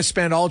then you're going to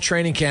spend all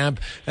training camp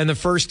and the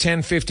first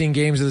 10, 15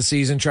 games of the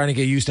season trying to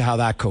get used to how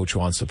that coach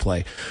wants to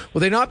play.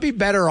 Will they not be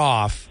better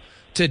off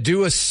to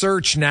do a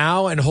search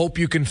now and hope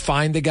you can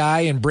find the guy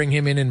and bring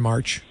him in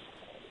March?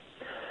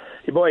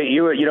 Boy,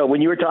 you know,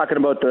 when you were talking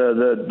about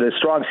the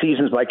strong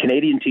seasons by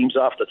Canadian teams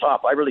off the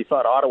top, I really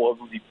thought Ottawa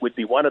would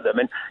be one of them.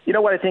 And you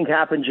know what I think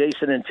happened,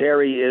 Jason and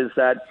Terry, is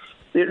that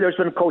there's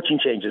been coaching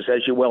changes,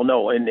 as you well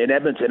know, in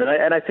Edmonton.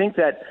 And I think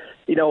that,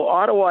 you know,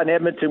 Ottawa and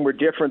Edmonton were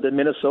different than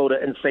Minnesota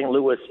and St.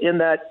 Louis in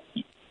that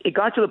it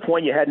got to the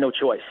point you had no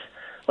choice.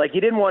 Like,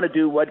 you didn't want to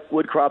do what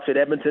Woodcroft at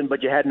Edmonton,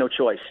 but you had no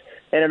choice.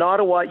 And in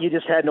Ottawa, you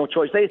just had no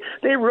choice.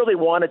 They really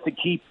wanted to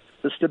keep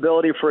the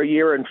stability for a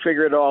year and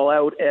figure it all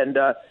out. And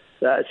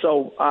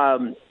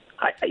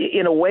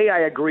in a way, I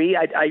agree.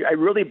 I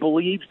really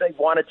believe they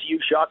wanted to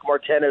use Jacques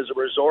Martin as a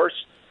resource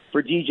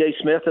for DJ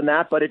Smith and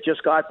that, but it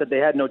just got that they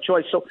had no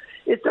choice. So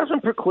it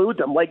doesn't preclude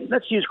them. Like,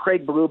 let's use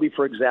Craig Berube,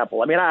 for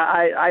example. I mean,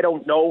 I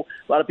don't know.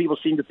 A lot of people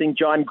seem to think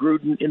John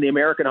Gruden in the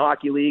American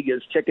Hockey League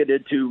is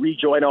ticketed to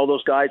rejoin all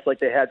those guys like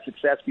they had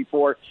success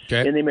before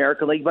in the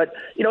American League. But,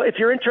 you know, if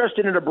you're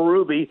interested in a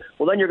Berube,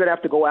 well, then you're going to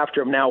have to go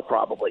after him now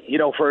probably. You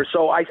know,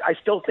 so I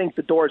still think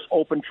the door's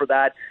open for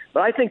that.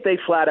 But I think they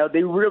flat out,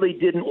 they really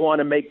didn't want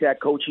to make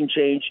that coaching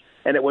change,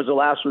 and it was a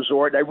last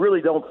resort. I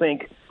really don't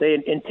think they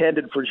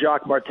intended for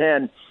Jacques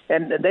Martin.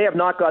 And they have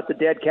not got the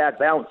dead cat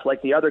bounce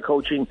like the other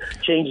coaching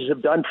changes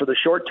have done for the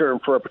short term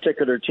for a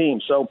particular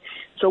team. So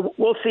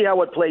we'll see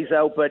how it plays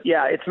out. But,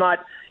 yeah,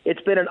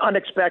 it's been an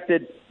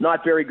unexpected,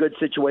 not very good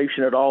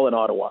situation at all in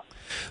Ottawa.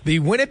 The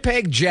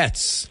Winnipeg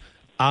Jets,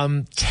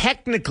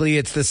 technically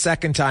it's the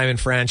second time in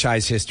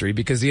franchise history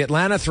because the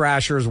Atlanta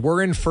Thrashers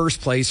were in first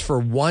place for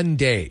 1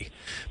 day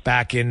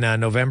back in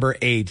November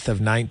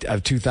 8th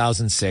of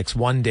 2006.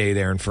 1 day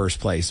there in first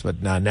place,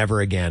 but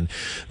never again.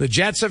 The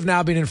Jets have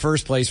now been in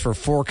first place for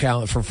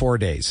 4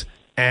 days.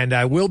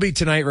 And will be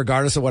tonight,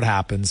 regardless of what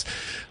happens.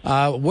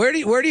 Where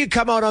do you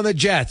come out on the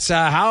Jets?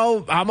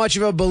 How much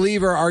of a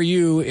believer are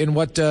you in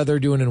what they're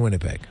doing in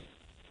Winnipeg?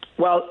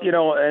 Well, you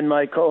know, and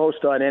my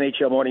co-host on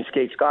NHL Morning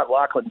Skate, Scott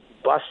Laughlin,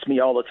 busts me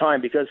all the time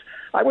because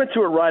I went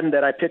through a run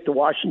that I picked the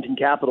Washington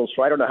Capitals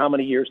for I don't know how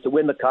many years to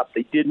win the Cup.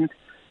 They didn't.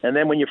 And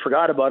then when you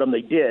forgot about them,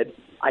 they did.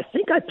 I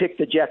think I picked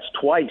the Jets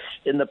twice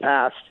in the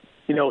past,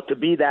 you know, to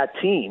be that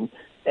team.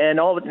 And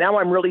now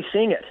I'm really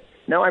seeing it.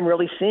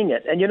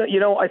 And, you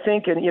know, I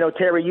think, and, you know,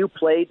 Terry, you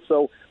played,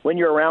 so when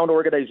you're around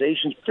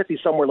organizations,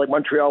 particularly somewhere like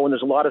Montreal when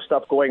there's a lot of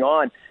stuff going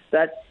on,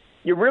 that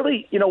you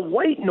really, you know,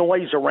 white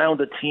noise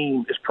around a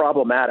team is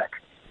problematic.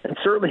 And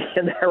certainly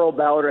in the Harold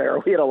Ballard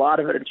era, we had a lot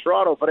of it in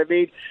Toronto. But I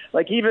mean,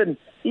 like even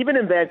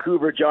in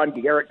Vancouver, John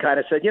Garrett kind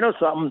of said, you know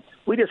something,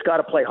 we just got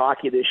to play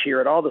hockey this year.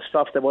 And all the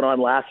stuff that went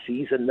on last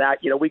season,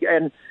 that, you know,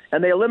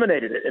 and they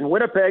eliminated it. In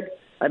Winnipeg,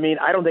 I mean,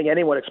 I don't think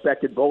anyone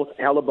expected both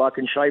Hellebuck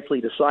and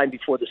Scheifele to sign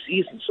before the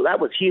season. So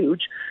that was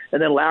huge.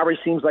 And then Lowry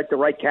seems like the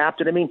right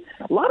captain. I mean,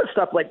 a lot of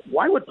stuff like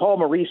why would Paul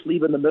Maurice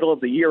leave in the middle of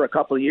the year a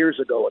couple of years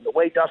ago? And the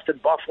way Dustin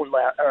Byfuglien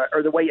left,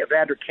 or the way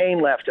Evander Kane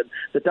left, and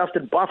the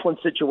Dustin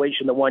Byfuglien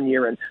situation the 1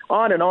 year, and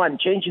on,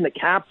 changing the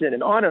captain,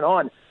 and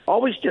on.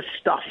 Always just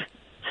stuff.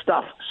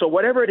 So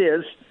whatever it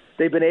is,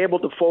 they've been able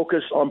to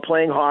focus on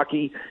playing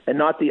hockey and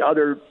not the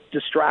other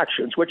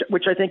distractions, which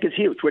I think is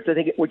huge, which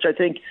I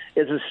think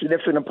is a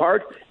significant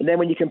part. And then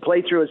when you can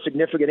play through a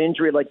significant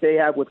injury like they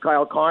have with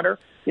Kyle Connor,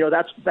 you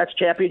know, that's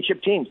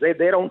championship teams. They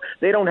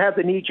don't have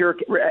the knee-jerk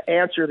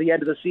answer at the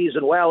end of the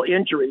season. Well,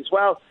 injuries.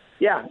 Well,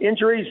 yeah,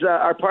 injuries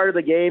are part of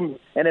the game.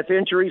 And if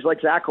injuries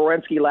like Zach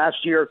Werenski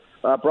last year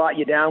brought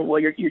you down, well,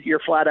 you're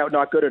flat out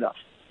not good enough.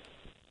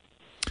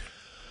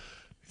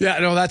 Yeah,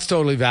 no, that's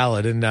totally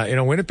valid. And, you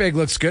know, Winnipeg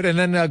looks good. And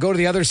then go to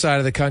the other side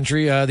of the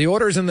country, the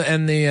Oilers and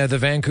the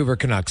Vancouver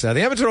Canucks. The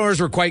Edmonton Oilers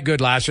were quite good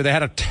last year. They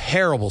had a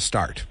terrible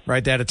start,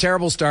 right? They had a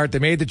terrible start. They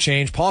made the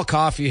change. Paul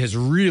Coffey has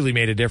really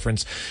made a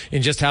difference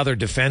in just how their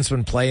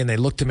defensemen play, and they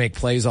look to make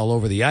plays all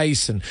over the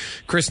ice. And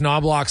Chris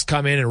Knobloch's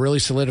come in and really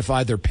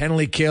solidified their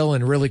penalty kill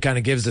and really kind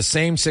of gives the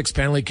same 6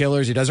 penalty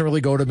killers. He doesn't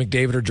really go to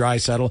McDavid or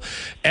Draisaitl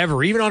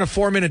ever, even on a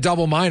 4-minute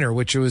double minor,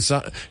 which was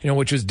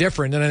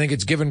different. And I think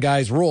it's given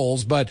guys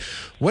roles. But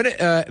when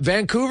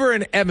Vancouver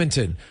and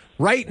Edmonton,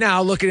 right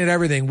now, looking at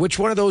everything, which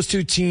one of those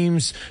two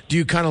teams do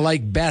you kind of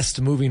like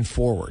best moving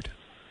forward?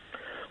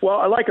 Well,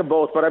 I like them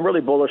both, but I'm really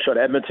bullish on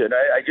Edmonton.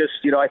 I just,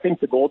 you know, I think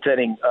the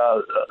goaltending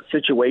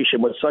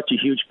situation was such a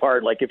huge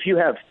part. Like if you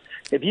have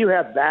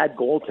bad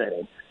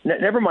goaltending,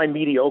 never mind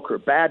mediocre,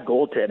 bad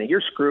goaltending, you're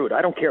screwed.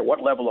 I don't care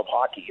what level of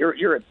hockey.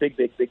 You're in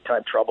big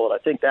time trouble. And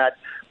I think that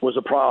was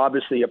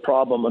obviously a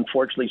problem,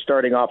 unfortunately,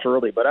 starting off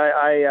early. But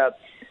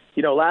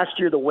you know, last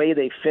year, the way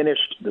they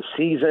finished the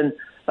season,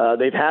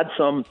 they've had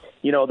some,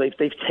 you know, they've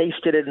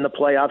tasted it in the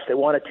playoffs. They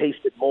want to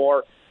taste it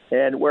more.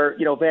 And where,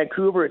 you know,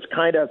 Vancouver, it's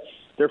kind of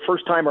their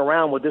first time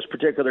around with this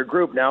particular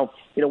group. Now,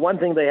 you know, one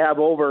thing they have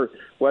over,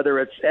 whether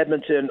it's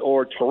Edmonton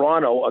or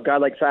Toronto, a guy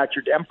like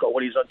Thatcher Demko,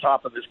 when he's on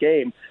top of his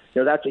game,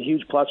 you know, that's a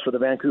huge plus for the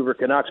Vancouver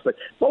Canucks. But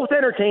both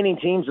entertaining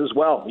teams as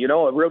well. You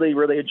know, I'm really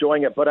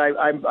enjoying it. But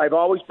I've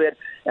always been,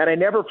 and I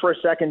never for a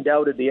second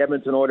doubted the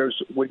Edmonton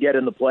Oilers would get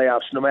in the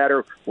playoffs, no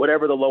matter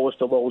whatever the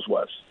lowest of lows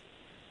was.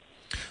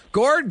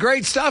 Gord,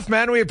 great stuff,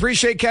 man. We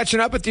appreciate catching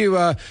up with you.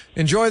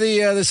 Enjoy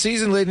the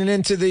season leading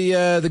into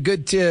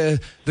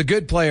the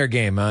good player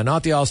game,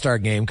 not the All-Star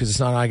game, because it's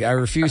not. I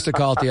refuse to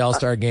call it the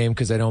All-Star game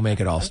because they don't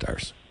make it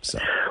All-Stars. So.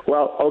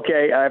 Well,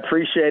 okay, I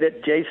appreciate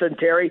it, Jason,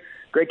 Terry.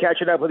 Great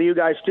catching up with you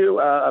guys too.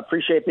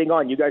 Appreciate being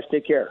on. You guys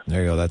take care.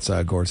 There you go. That's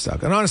Gord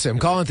Stock. And honestly, I'm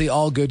calling it the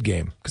all good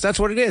game because that's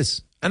what it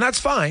is, and that's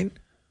fine.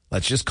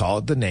 Let's just call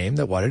it the name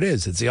that what it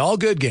is. It's the all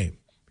good game.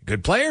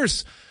 Good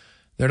players.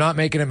 They're not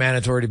making it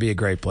mandatory to be a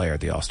great player at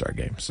the All-Star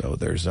game. So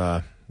there's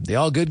the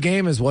all-good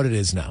game is what it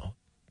is now.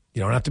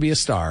 You don't have to be a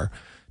star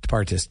to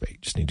participate. You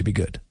just need to be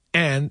good.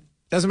 And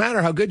it doesn't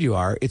matter how good you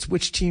are. It's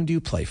which team do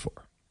you play for.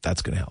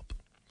 That's going to help.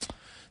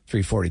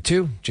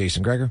 342,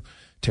 Jason Gregor,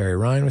 Terry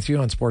Ryan with you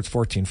on Sports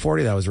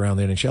 1440. That was Around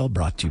the NHL,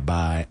 brought to you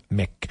by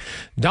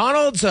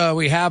McDonald's.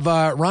 We have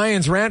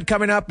Ryan's rant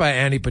coming up by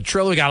Andy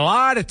Petrillo. We got a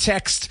lot of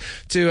text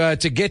to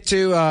get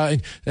to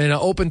in an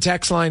open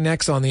text line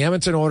next on the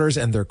Edmonton Oilers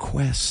and their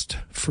quest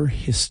for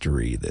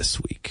history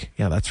this week.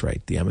 Yeah, that's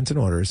right. The Edmonton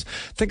Oilers.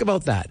 Think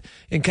about that.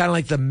 In kind of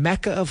like the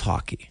mecca of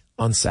hockey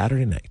on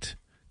Saturday night.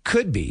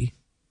 Could be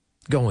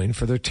going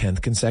for their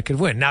 10th consecutive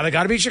win. Now, they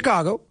got to beat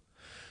Chicago.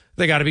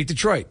 They got to beat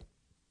Detroit.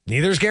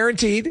 Neither is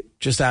guaranteed.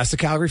 Just ask the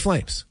Calgary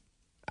Flames.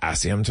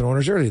 Ask the Edmonton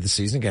Oilers early this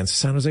season against the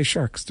San Jose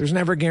Sharks. There's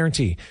never a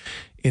guarantee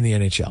in the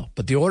NHL.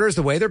 But the Oilers,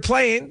 the way they're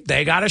playing,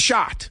 they got a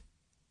shot.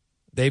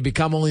 They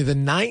become only the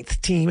 9th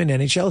team in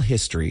NHL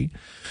history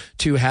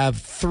to have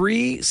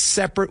 3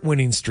 separate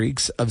winning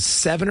streaks of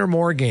 7 or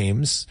more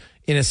games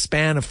in a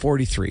span of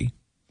 43.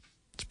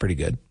 It's pretty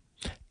good.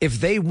 If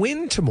they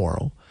win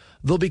tomorrow,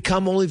 they'll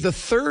become only the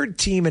 3rd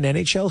team in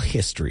NHL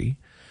history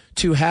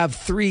to have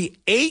 3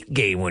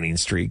 8-game winning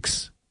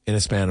streaks in a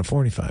span of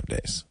 45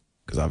 days.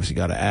 Because obviously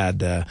got to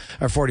add,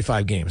 or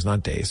 45 games,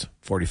 not days,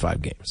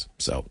 45 games.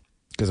 So,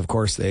 because of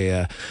course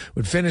they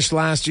would finish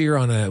last year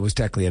on it was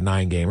technically a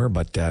 9-gamer,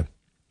 but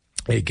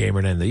 8-gamer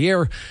at the end of the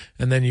year.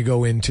 And then you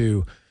go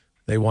into,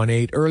 they won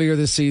 8 earlier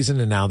this season,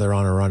 and now they're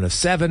on a run of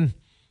 7.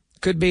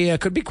 Could be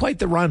quite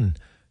the run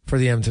for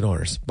the Edmonton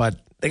Oilers. But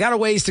they got a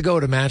ways to go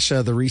to match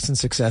the recent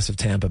success of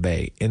Tampa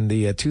Bay in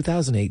the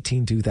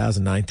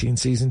 2018-2019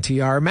 season,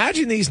 TR.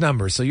 Imagine these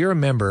numbers. So you're a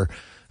member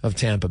of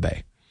Tampa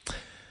Bay.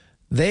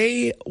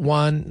 They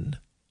won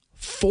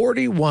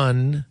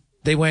 41.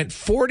 They went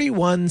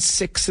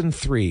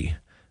 41-6-3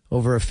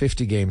 over a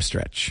 50-game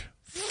stretch.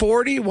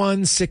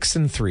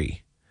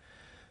 41-6-3.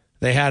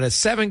 They had a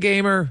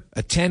 7-gamer,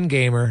 a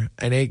 10-gamer,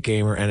 an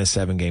 8-gamer, and a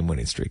 7-game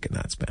winning streak in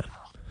that span.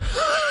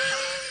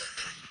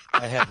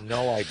 I had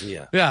no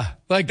idea. Yeah,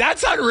 like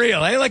that's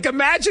unreal. Eh? Like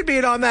imagine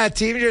being on that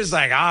team. You're just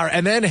like, all right.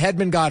 And then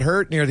Hedman got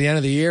hurt near the end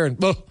of the year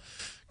and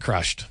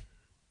crushed.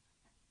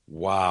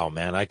 Wow,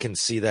 man. I can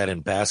see that in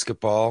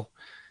basketball.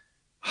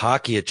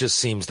 Hockey, it just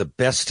seems the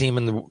best team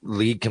in the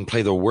league can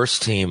play the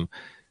worst team,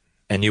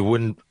 and you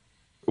wouldn't,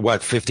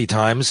 50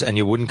 times, and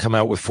you wouldn't come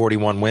out with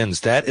 41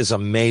 wins. That is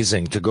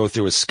amazing to go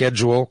through a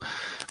schedule,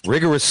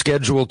 rigorous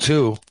schedule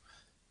too.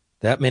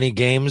 That many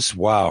games,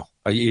 wow.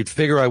 You'd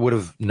figure I would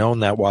have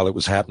known that while it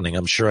was happening.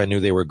 I'm sure I knew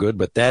they were good,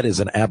 but that is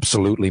an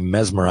absolutely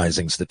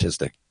mesmerizing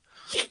statistic.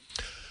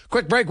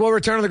 Quick break. We'll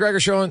return to the Gregor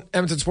Show on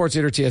Edmonton Sports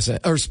Theater TSN,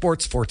 or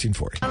Sports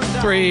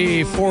 1440.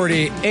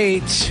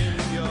 348.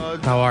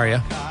 How are you?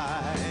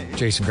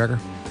 Jason Gregor,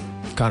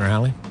 Connor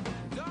Halley,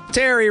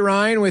 Terry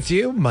Ryan with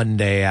you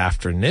Monday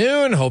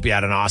afternoon. Hope you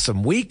had an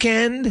awesome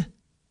weekend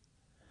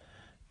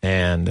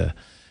and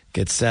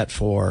get set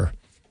for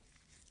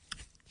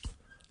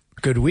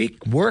good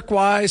week,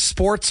 work-wise,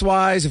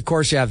 sports-wise. Of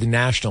course, you have the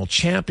national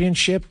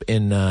championship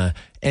in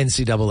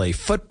NCAA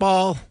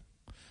football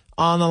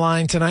on the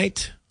line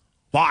tonight.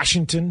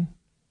 Washington,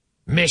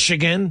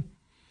 Michigan.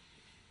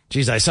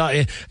 Geez, I saw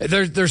it.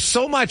 There's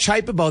so much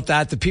hype about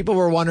that people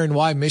were wondering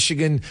why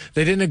Michigan,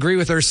 they didn't agree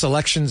with their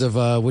selections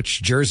of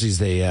which jerseys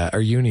they or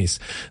unis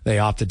they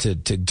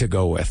opted to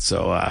go with.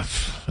 So I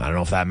don't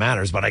know if that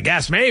matters, but I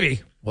guess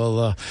maybe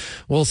we'll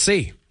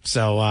see.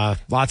 So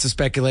lots of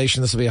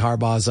speculation. This will be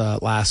Harbaugh's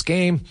last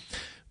game.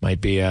 Might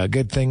be a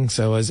good thing.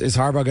 So is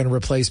Harbaugh going to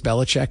replace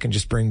Belichick and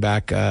just bring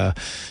back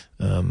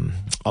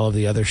all of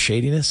the other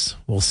shadiness?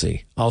 We'll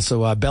see.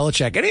 Also,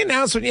 Belichick. Any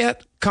announcement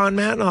yet, Con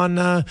Matt, on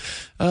Bill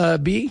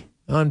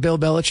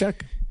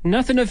Belichick?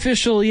 Nothing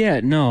official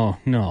yet.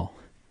 No.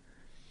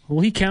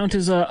 Will he count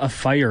as a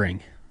firing?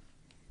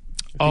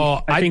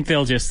 I think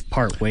they'll just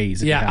part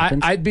ways. Yeah,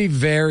 I'd be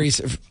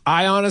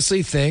I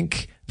honestly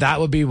think that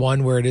would be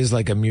one where it is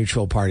like a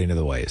mutual parting of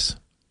the ways.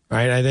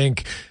 Right? I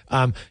think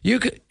you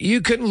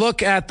can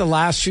look at the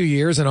last few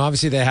years, and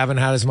obviously they haven't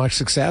had as much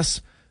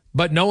success,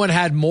 but no one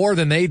had more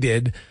than they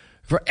did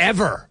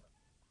forever.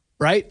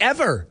 Right?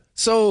 Ever.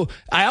 So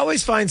I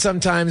always find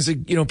sometimes,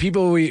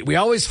 people, we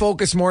always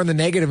focus more on the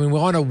negative and we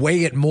want to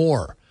weigh it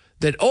more.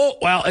 That,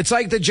 it's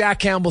like the Jack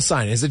Campbell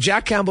signing. Is the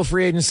Jack Campbell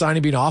free agent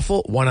signing being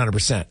awful?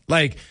 100%.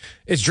 Like,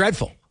 it's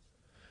dreadful.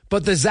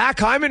 But the Zach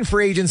Hyman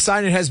free agent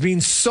signing has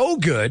been so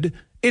good,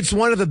 it's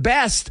one of the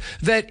best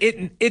that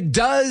it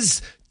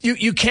does.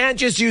 You can't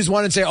just use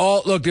one and say,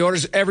 look, the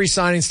Oilers, every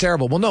signing's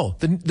terrible. Well, no,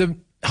 the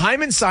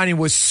Hyman signing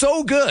was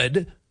so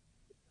good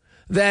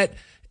that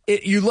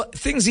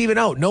things even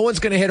out. No one's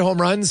going to hit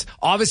home runs.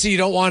 Obviously, you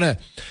don't want to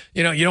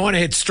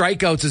hit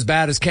strikeouts as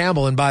bad as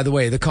Campbell. And by the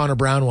way, the Connor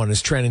Brown one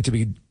is trending to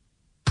be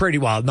pretty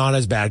well, not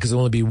as bad because it'll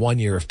only be 1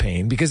 year of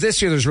pain, because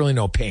this year there's really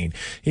no pain.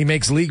 He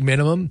makes league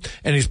minimum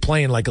and he's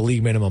playing like a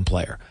league minimum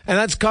player. And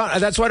that's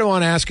what I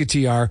want to ask you,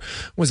 TR,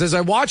 was as I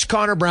watch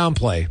Connor Brown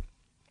play,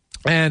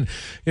 and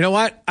you know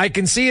what? I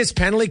can see his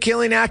penalty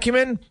killing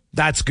acumen.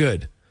 That's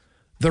good.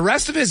 The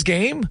rest of his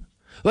game,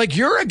 like,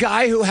 you're a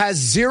guy who has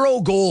 0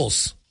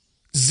 goals.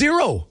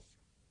 0.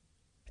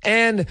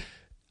 And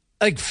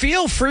like,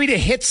 feel free to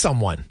hit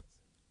someone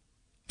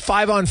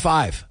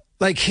 5-on-5.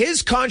 Like,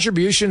 his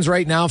contributions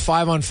right now,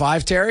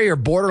 5-on-5, Terry, are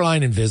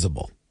borderline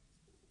invisible.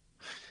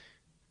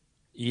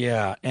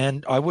 Yeah,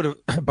 and I would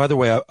have, by the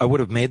way, I would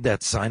have made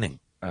that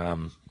signing.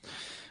 And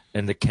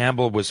the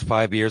Campbell was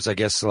 5 years, I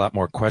guess, a lot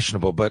more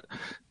questionable. But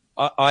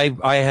I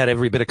had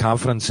every bit of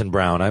confidence in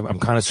Brown. I'm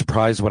kind of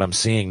surprised what I'm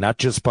seeing. Not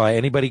just by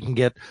anybody can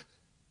get,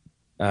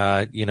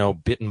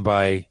 bitten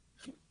by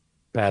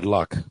bad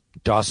luck.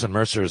 Dawson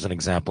Mercer is an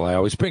example. I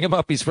always bring him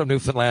up. He's from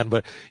Newfoundland,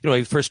 but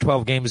his first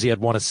 12 games he had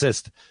 1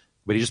 assist.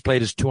 But he just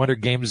played his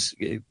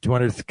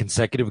 200th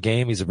consecutive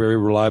game. He's a very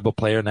reliable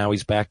player. Now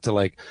he's back to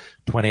like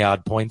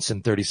 20-odd points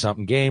in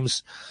 30-something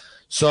games.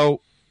 So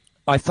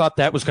I thought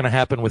that was going to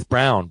happen with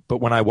Brown.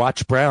 But when I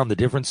watch Brown, the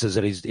difference is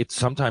that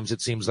sometimes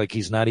it seems like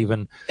he's not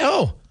even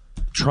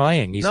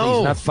trying. He's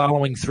not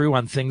following through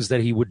on things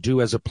that he would do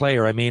as a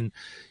player. I mean,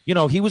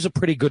 he was a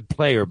pretty good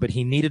player, but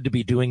he needed to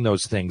be doing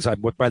those things.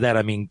 By that,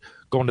 I mean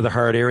going to the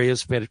hard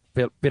areas,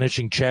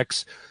 finishing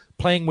checks,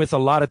 playing with a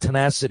lot of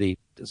tenacity.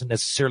 Doesn't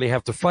necessarily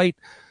have to fight,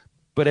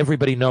 but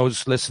everybody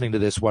knows listening to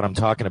this what I'm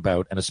talking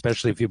about, and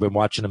especially if you've been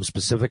watching him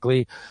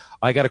specifically.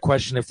 I got a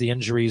question if the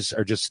injuries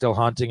are just still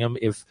haunting him,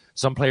 if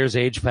some players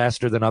age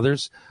faster than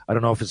others. I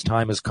don't know if his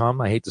time has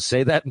come. I hate to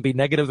say that and be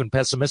negative and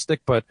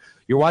pessimistic, but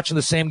you're watching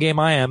the same game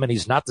I am, and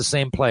he's not the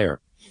same player.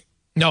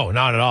 No,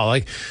 not at all.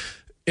 Like,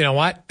 you know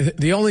what?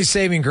 The only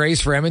saving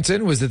grace for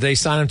Edmonton was that they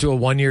signed him to a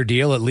 1-year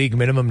deal at league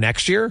minimum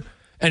next year.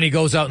 And he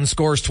goes out and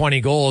scores 20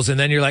 goals, and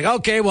then you're like,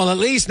 okay, well, at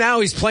least now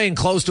he's playing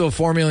close to a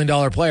 $4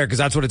 million player, because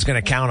that's what it's going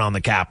to count on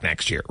the cap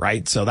next year,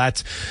 right? So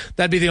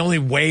that'd be the only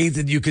way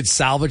that you could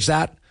salvage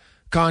that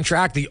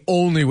contract, the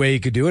only way he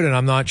could do it. And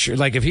I'm not sure,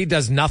 like, if he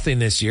does nothing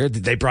this year,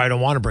 they probably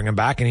don't want to bring him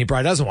back, and he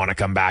probably doesn't want to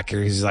come back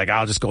here. He's like,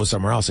 I'll just go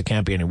somewhere else. It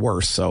can't be any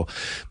worse. So,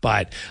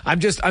 but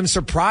I'm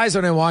surprised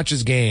when I watch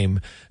his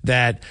game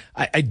that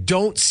I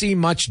don't see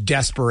much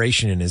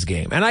desperation in his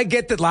game. And I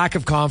get that lack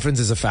of confidence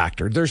is a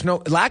factor. There's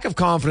no lack of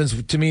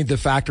confidence. To me, the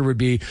factor would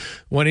be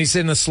when he's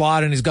in the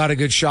slot and he's got a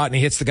good shot and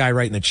he hits the guy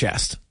right in the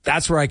chest.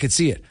 That's where I could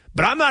see it.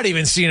 But I'm not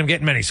even seeing him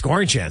getting many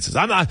scoring chances.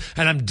 I'm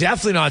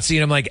definitely not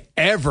seeing him like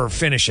ever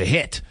finish a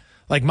hit.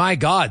 Like, my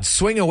God,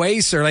 swing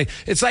away, sir. Like,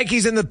 it's like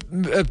he's in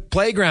the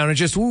playground and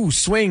just,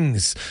 swing.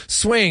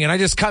 And I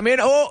just come in.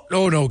 Oh,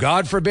 no,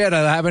 God forbid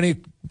I have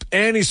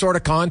any sort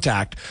of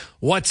contact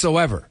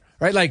whatsoever.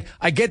 Right? Like,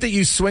 I get that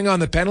you swing on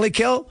the penalty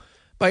kill,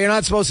 but you're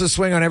not supposed to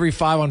swing on every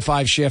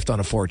 5-on-5 shift on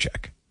a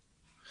forecheck.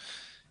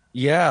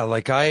 Yeah,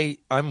 like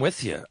I'm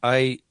with you.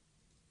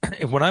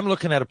 When I'm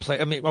looking at a play,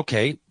 I mean,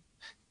 okay,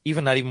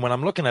 even when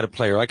I'm looking at a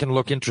player, I can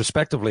look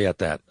introspectively at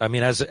that. I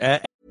mean,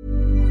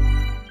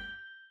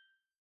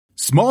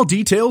 small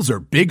details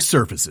are big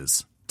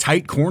surfaces.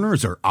 Tight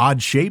corners are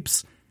odd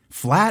shapes.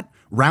 Flat,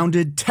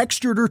 rounded,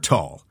 textured, or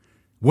tall.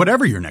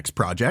 Whatever your next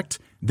project,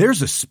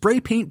 there's a spray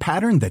paint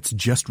pattern that's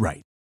just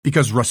right.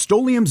 Because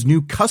Rust-Oleum's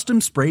new Custom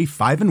Spray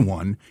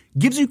 5-in-1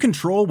 gives you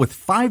control with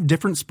 5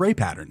 different spray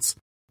patterns.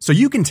 So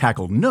you can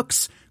tackle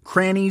nooks,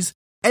 crannies,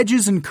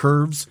 edges, and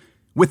curves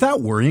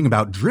without worrying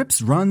about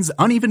drips, runs,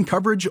 uneven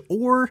coverage,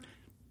 or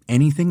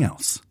anything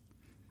else.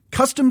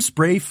 Custom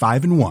Spray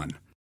 5-in-1.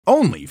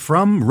 Only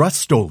from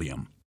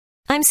Rust-Oleum.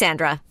 I'm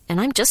Sandra, and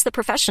I'm just the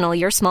professional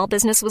your small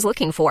business was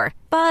looking for.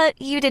 But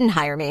you didn't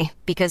hire me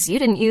because you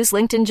didn't use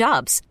LinkedIn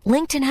Jobs.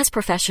 LinkedIn has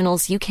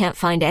professionals you can't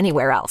find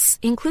anywhere else,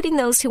 including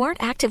those who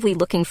aren't actively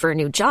looking for a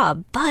new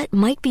job, but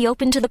might be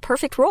open to the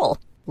perfect role,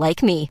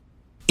 like me.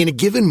 In a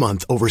given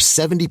month, over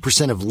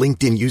 70% of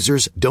LinkedIn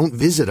users don't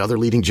visit other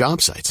leading job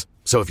sites.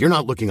 So if you're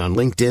not looking on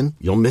LinkedIn,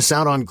 you'll miss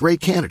out on great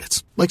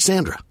candidates like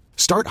Sandra.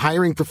 Start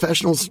hiring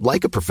professionals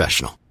like a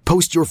professional.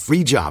 Post your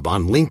free job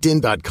on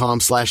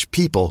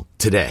linkedin.com/people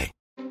today.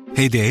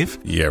 Hey, Dave.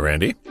 Yeah,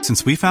 Randy.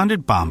 Since we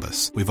founded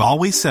Bombas, we've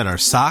always said our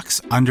socks,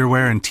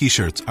 underwear, and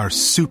T-shirts are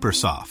super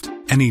soft.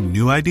 Any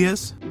new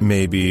ideas?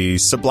 Maybe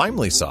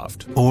sublimely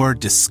soft. Or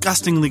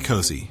disgustingly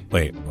cozy.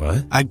 Wait,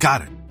 what? I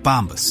got it.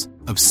 Bombas.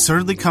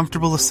 Absurdly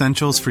comfortable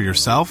essentials for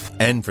yourself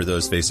and for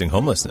those facing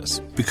homelessness.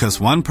 Because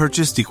one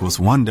purchased equals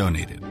one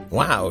donated.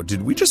 Wow,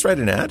 did we just write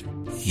an ad?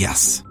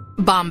 Yes.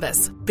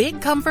 Bombas.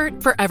 Big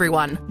comfort for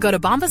everyone. Go to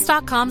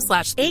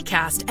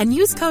bombas.com/ACAST and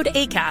use code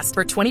ACAST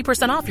for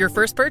 20% off your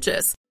first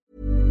purchase.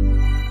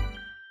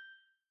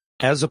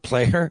 As a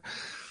player,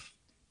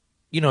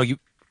 the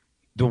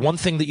one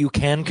thing that you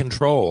can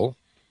control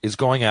is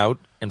going out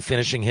and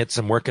finishing hits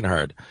and working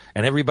hard.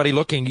 And everybody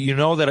looking,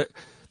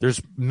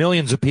 there's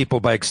millions of people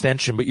by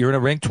extension, but you're in a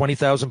rink,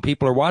 20,000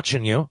 people are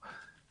watching you.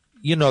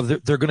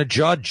 they're going to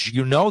judge.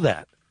 You know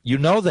that. You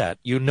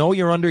know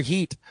you're under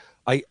heat.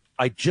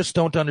 I just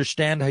don't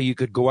understand how you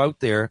could go out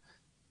there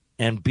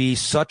and be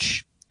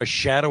such a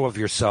shadow of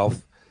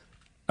yourself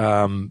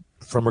from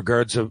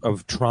regards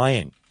of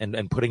trying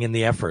and putting in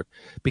the effort.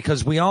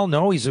 Because we all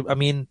know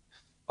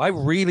I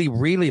really,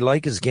 really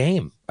like his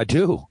game. I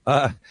do.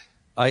 I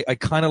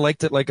kind of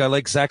liked it like I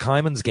like Zach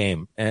Hyman's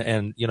game.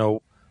 And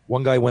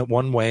one guy went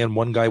one way and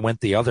one guy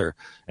went the other.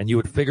 And you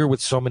would figure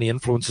with so many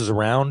influences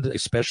around,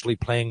 especially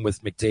playing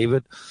with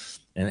McDavid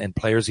and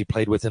players he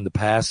played with in the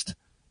past,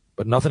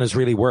 but nothing has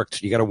really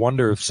worked. You got to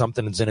wonder if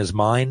something is in his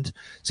mind.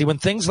 See, when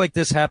things like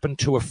this happen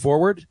to a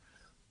forward,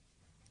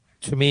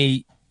 to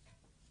me,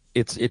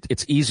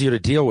 it's easier to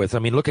deal with. I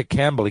mean, look at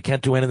Campbell. He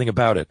can't do anything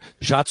about it.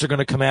 Shots are going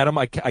to come at him.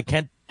 I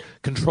can't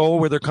control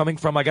where they're coming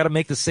from. I got to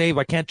make the save.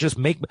 I can't just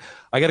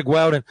I got to go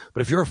out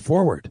but if you're a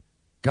forward,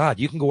 God,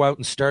 you can go out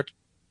and start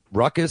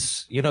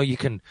ruckus. You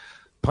can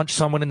punch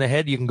someone in the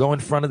head. You can go in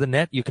front of the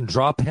net. You can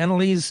draw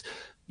penalties.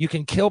 You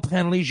can kill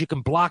penalties. You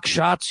can block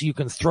shots. You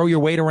can throw your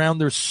weight around.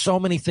 There's so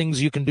many things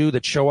you can do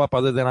that show up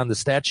other than on the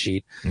stat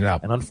sheet. Yeah.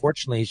 And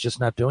unfortunately, he's just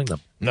not doing them.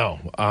 No,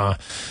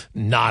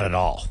 not at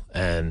all.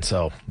 And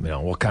so,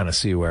 we'll kind of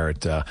see where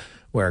it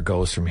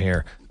goes from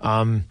here.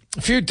 A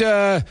few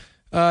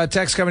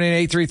texts coming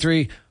in,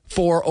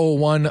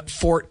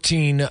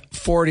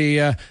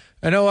 833-401-1440.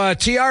 I know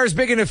TR is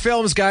big into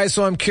films, guys,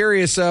 so I'm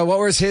curious, what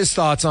was his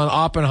thoughts on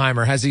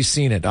Oppenheimer? Has he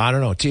seen it? I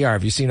don't know. TR,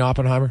 have you seen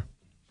Oppenheimer?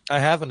 I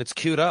haven't. It's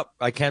queued up.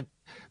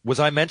 Was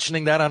I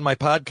mentioning that on my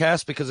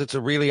podcast? Because it's a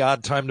really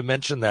odd time to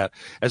mention that.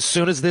 As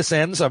soon as this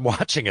ends, I'm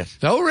watching it.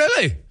 Oh,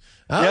 really?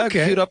 Yeah,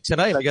 okay. Queued up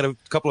tonight. I got a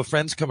couple of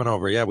friends coming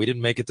over. Yeah, we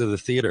didn't make it to the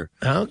theater.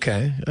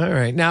 Okay. All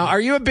right. Now, are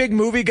you a big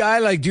movie guy?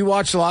 Like, do you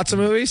watch lots of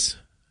movies?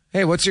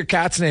 Hey, what's your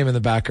cat's name in the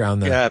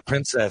background there? Yeah,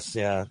 Princess,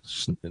 yeah.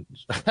 She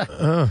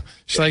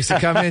likes to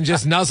come in,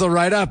 just nuzzle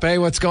right up. Hey,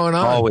 what's going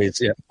on? Always,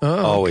 yeah.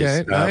 Oh, always.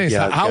 Okay, nice.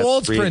 How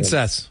old's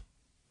Princess?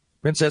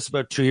 Princess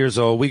about 2 years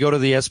old. We go to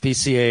the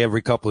SPCA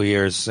every couple of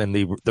years, and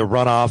the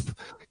runoff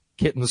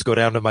kittens go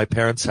down to my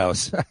parents'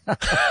 house.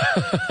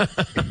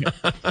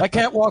 I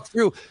can't walk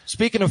through.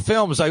 Speaking of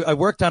films, I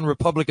worked on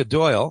Republic of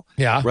Doyle.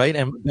 Yeah. Right?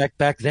 And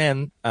back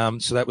then,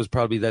 so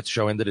that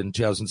show ended in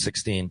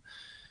 2016.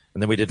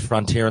 And then we did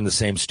Frontier in the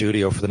same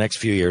studio for the next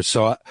few years.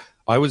 So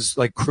I was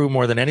like crew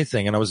more than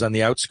anything, and I was on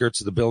the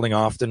outskirts of the building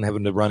often,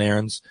 having to run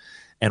errands.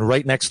 And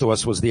right next to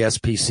us was the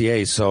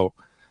SPCA, so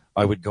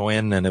I would go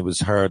in, and it was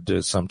hard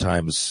to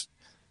sometimes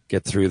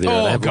get through there.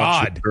 Oh, and have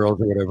God.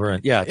 Girls or whatever.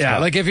 And yeah.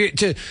 Like if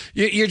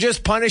you're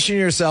just punishing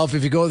yourself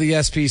if you go to the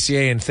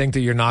SPCA and think that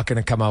you're not going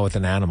to come out with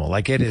an animal.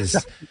 Like it is,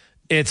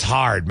 it's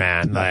hard,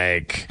 man.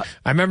 Like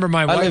I remember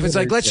my wife was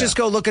like, let's just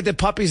go look at the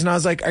puppies. And I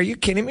was like, are you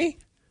kidding me?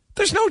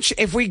 There's no,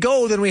 if we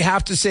go, then we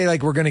have to say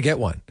like, we're going to get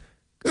one.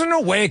 There's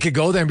no way I could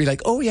go there and be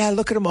like, oh, yeah,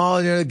 look at them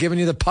all, giving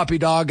you the puppy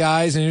dog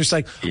eyes. And you're just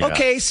like,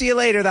 okay, see you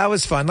later. That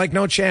was fun. Like,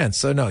 no chance.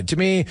 So, no, to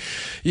me,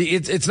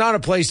 it's not a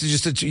place to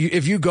just,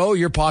 if you go,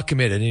 you're pot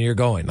committed and you're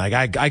going. Like,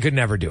 I could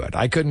never do it.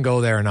 I couldn't go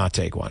there and not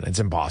take one. It's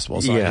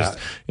impossible. So, I just,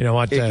 you know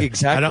what?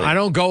 Exactly. I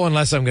don't go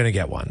unless I'm going to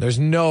get one. There's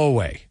no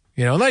way.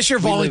 Unless you're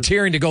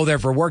volunteering to go there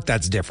for work,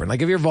 that's different.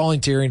 Like, if you're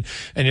volunteering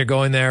and you're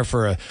going there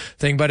for a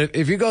thing. But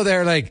if you go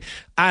there, like,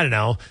 I don't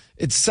know,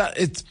 you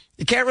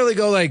can't really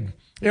go, like,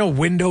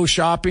 window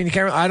shopping. You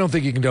can't. I don't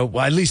think you can go.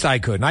 Well, at least I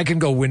couldn't. I can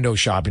go window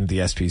shopping at the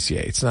SPCA.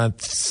 It's not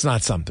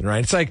something,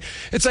 right?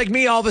 It's like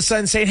me all of a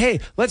sudden saying,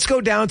 "Hey, let's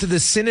go down to the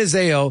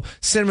Cinezeo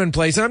cinnamon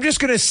place," and I'm just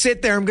going to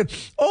sit there. I'm going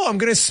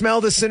to smell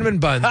the cinnamon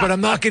buns, but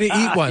I'm not going to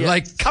eat one. Yes.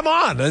 Like, come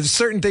on. There's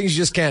certain things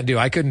you just can't do.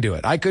 I couldn't do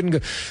it. I couldn't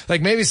go.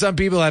 Like, maybe some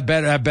people have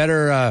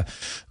better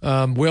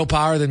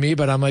willpower than me,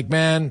 but I'm like,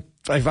 man,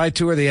 if I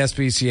tour the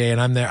SPCA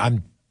and I'm there,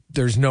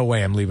 there's no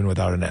way I'm leaving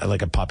without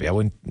a puppy. I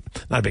wouldn't,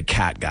 not a big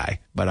cat guy,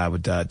 but I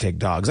would take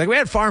dogs. Like, we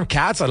had farm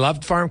cats. I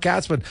loved farm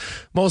cats, but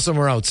most of them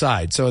were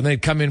outside. So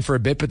they'd come in for a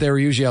bit, but they were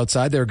usually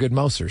outside. They were good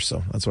mousers.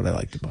 So that's what I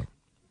liked about them.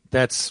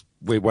 That's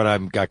what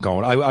I've got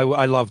going.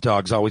 I love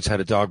dogs. Always had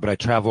a dog, but I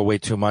travel way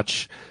too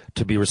much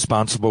to be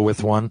responsible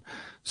with one.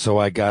 So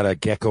I got a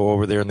gecko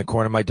over there in the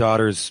corner. My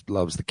daughter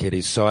loves the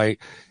kitties.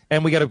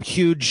 And we got a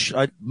huge,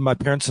 my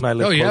parents and I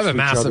live close to each other. Oh, you have a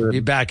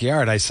massive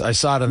backyard. I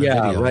saw it on the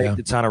video. Right. Yeah.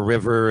 It's on a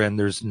river, and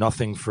there's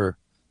nothing for...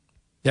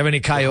 You have any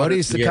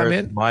coyotes to come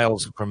in?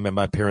 Miles from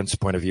my parents'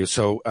 point of view.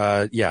 So,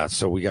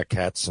 so we got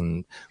cats,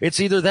 and it's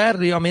either that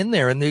or I'm in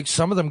there, and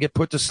some of them get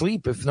put to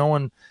sleep if no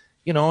one,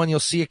 and you'll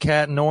see a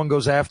cat, and no one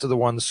goes after the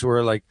ones who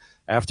are like,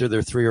 after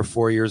they're 3 or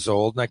 4 years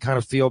old, and I kind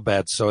of feel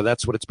bad. So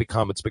that's what it's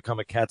become. It's become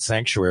a cat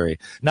sanctuary.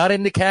 Not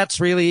into cats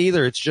really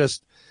either. It's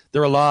just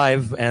they're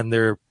alive, and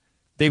they're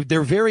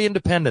very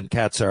independent,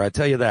 cats are. I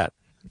tell you that,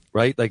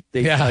 right? Like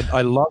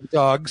I love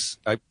dogs.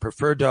 I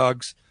prefer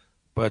dogs,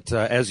 but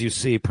as you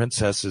see,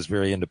 Princess is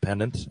very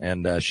independent,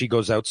 and she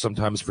goes out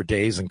sometimes for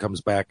days and comes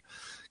back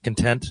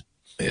content.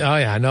 Oh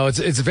yeah, no, it's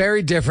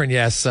very different.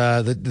 Yes,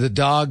 the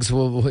dogs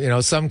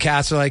will, some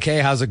cats are like, hey,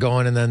 how's it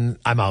going? And then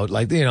I'm out.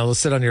 Like, they'll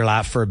sit on your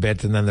lap for a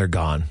bit and then they're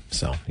gone.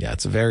 So yeah,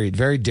 it's a very,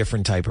 very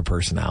different type of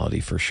personality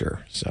for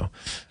sure. So,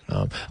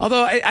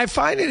 although I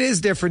find it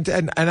is different,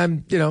 and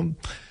I'm,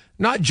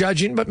 not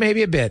judging, but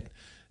maybe a bit.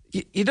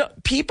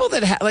 People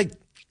that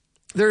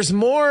there's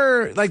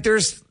more,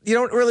 you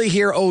don't really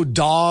hear,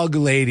 dog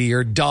lady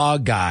or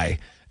dog guy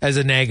as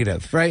a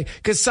negative, right?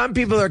 Because some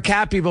people are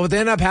cat people, but they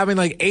end up having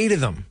 8 of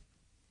them.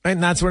 Right?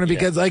 And that's when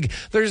because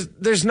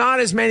there's not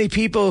as many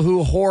people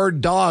who hoard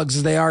dogs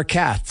as they are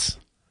cats.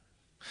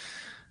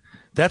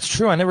 That's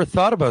true. I never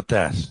thought about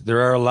that.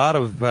 There are a lot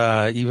of,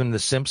 even The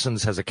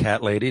Simpsons has a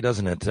cat lady,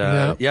 doesn't it?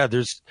 Yeah,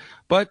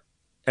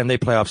 and they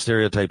play off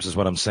stereotypes is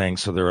what I'm saying.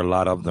 So there are a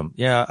lot of them.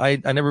 Yeah. I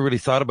never really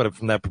thought about it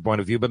from that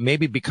point of view, but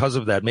maybe because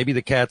of that, maybe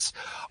the cats,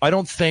 I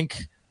don't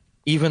think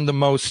even the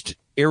most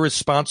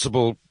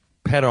irresponsible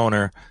pet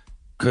owner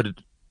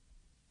could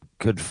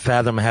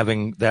fathom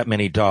having that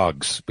many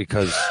dogs,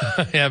 because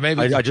yeah,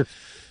 maybe I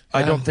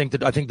don't think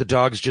that. I think the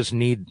dogs just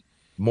need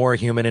more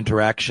human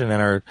interaction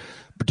and are,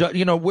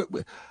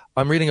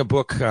 I'm reading a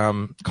book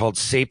called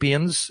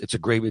Sapiens. It's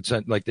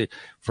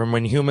from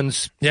when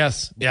humans,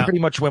 pretty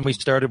much when we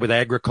started with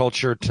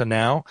agriculture to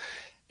now.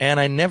 And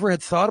I never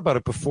had thought about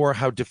it before,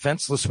 how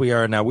defenseless we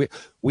are now.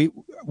 We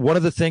one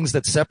of the things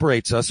that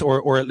separates us,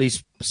 or at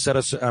least set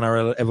us on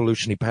our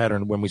evolutionary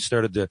pattern when we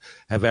started to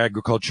have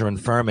agriculture and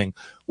farming,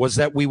 was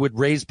that we would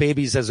raise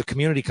babies as a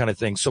community kind of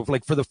thing. So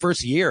for the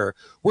first year,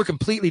 we're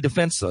completely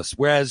defenseless.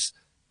 Whereas,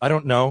 I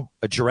don't know,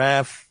 a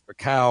giraffe, a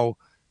cow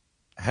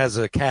has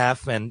a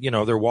calf and,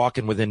 they're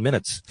walking within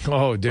minutes.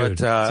 Oh, dude,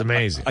 it's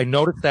amazing. I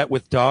noticed that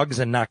with dogs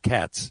and not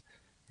cats,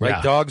 right?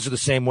 Yeah. Dogs are the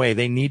same way.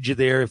 They need you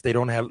there if they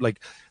don't have,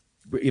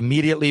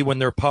 immediately when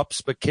they're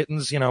pups, but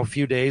kittens, a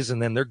few days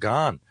and then they're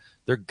gone.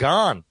 They're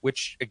gone,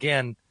 which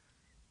again,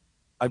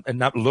 I'm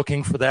not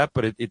looking for that,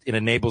 but it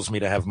enables me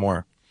to have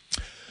more.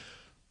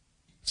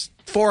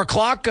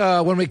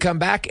 4:00 when we come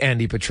back,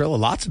 Andy Petrilla.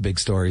 Lots of big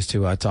stories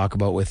to talk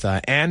about with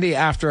Andy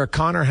after a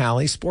Connor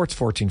Halley Sports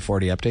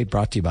 1440 update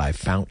brought to you by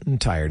Fountain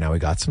Tire. Now we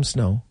got some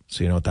snow,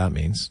 so you know what that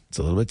means. It's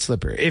a little bit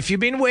slippery. If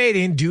you've been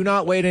waiting, do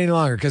not wait any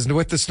longer, because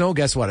with the snow,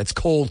 guess what? It's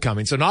cold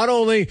coming. So not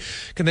only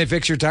can they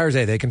fix your tires,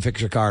 they can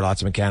fix your car.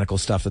 Lots of mechanical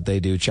stuff that they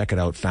do. Check it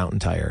out,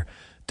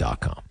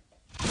 fountaintire.com.